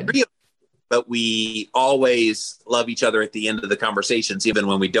we don't agree, but we always love each other at the end of the conversations, even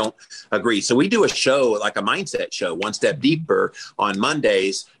when we don't agree. So we do a show, like a mindset show, One Step Deeper, on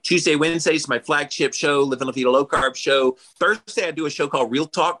Mondays. Tuesday, Wednesdays, my flagship show, Live and La Vida Low Carb show. Thursday, I do a show called Real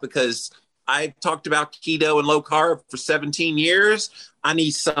Talk because I've talked about keto and low carb for 17 years. I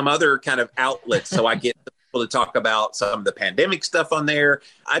need some other kind of outlet. So I get people to talk about some of the pandemic stuff on there.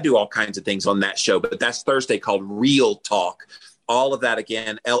 I do all kinds of things on that show, but that's Thursday, called Real Talk. All of that,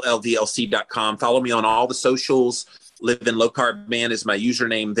 again, LLVLC.com. Follow me on all the socials. Live in Low Carb Man is my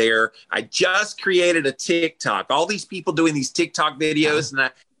username there. I just created a TikTok. All these people doing these TikTok videos. And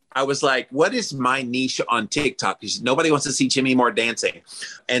I was like, what is my niche on TikTok? Because nobody wants to see Jimmy Moore dancing.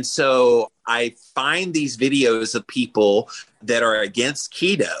 And so I find these videos of people that are against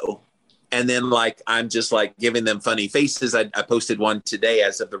keto. And then I'm just giving them funny faces. I posted one today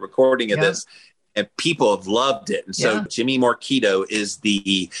as of the recording of this. And people have loved it. And so Jimmy Moore Keto is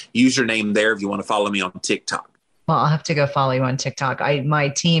the username there if you want to follow me on TikTok. Well, I'll have to go follow you on TikTok. My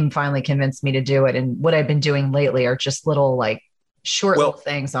team finally convinced me to do it. And what I've been doing lately are just little short little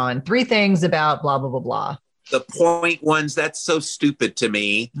things on 3 things about blah, blah, blah, blah. The point ones, that's so stupid to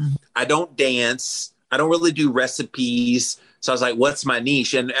me. Mm-hmm. I don't dance. I don't really do recipes. So I was like, what's my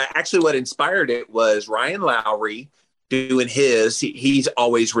niche? And actually what inspired it was Ryan Lowry doing his. He's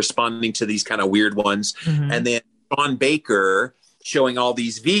always responding to these kind of weird ones. Mm-hmm. And then Sean Baker showing all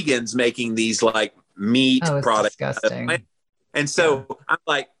these vegans making these meat products. Disgusting. And so I'm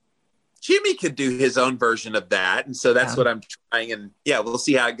like, Jimmy could do his own version of that. And so that's what I'm trying. And we'll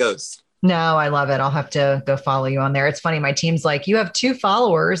see how it goes. No, I love it. I'll have to go follow you on there. It's funny. My team's like, you have 2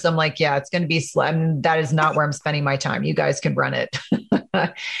 followers. I'm like, yeah, it's going to be slim. That is not where I'm spending my time. You guys can run it.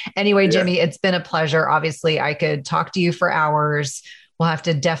 Anyway, Jimmy, it's been a pleasure. Obviously, I could talk to you for hours. We'll have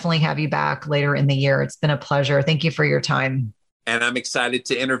to definitely have you back later in the year. It's been a pleasure. Thank you for your time. And I'm excited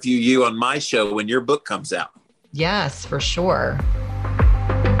to interview you on my show when your book comes out. Yes, for sure.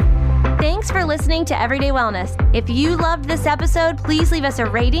 Thanks for listening to Everyday Wellness. If you loved this episode, please leave us a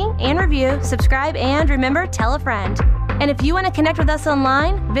rating and review, subscribe, and remember, tell a friend. And if you want to connect with us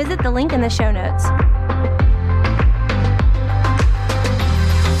online, visit the link in the show notes.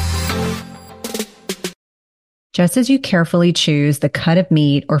 Just as you carefully choose the cut of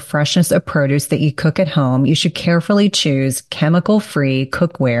meat or freshness of produce that you cook at home, you should carefully choose chemical-free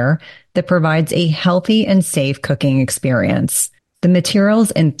cookware that provides a healthy and safe cooking experience. The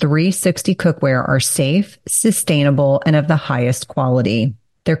materials in 360 cookware are safe, sustainable, and of the highest quality.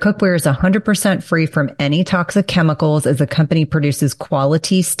 Their cookware is 100% free from any toxic chemicals, as the company produces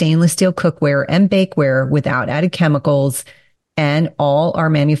quality stainless steel cookware and bakeware without added chemicals, and all are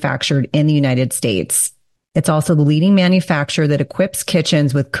manufactured in the United States. It's also the leading manufacturer that equips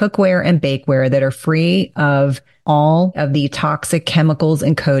kitchens with cookware and bakeware that are free of all of the toxic chemicals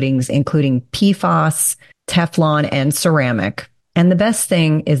and coatings, including PFAS, Teflon, and ceramic. And the best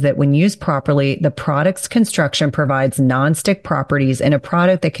thing is that when used properly, the product's construction provides nonstick properties in a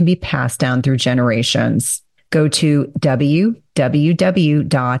product that can be passed down through generations. Go to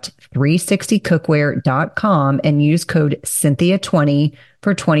www.360cookware.com and use code Cynthia20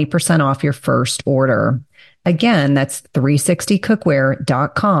 for 20% off your first order. Again, that's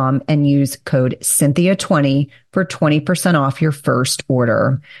 360cookware.com and use code Cynthia20 for 20% off your first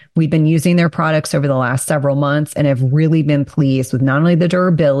order. We've been using their products over the last several months and have really been pleased with not only the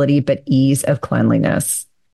durability, but ease of cleanliness.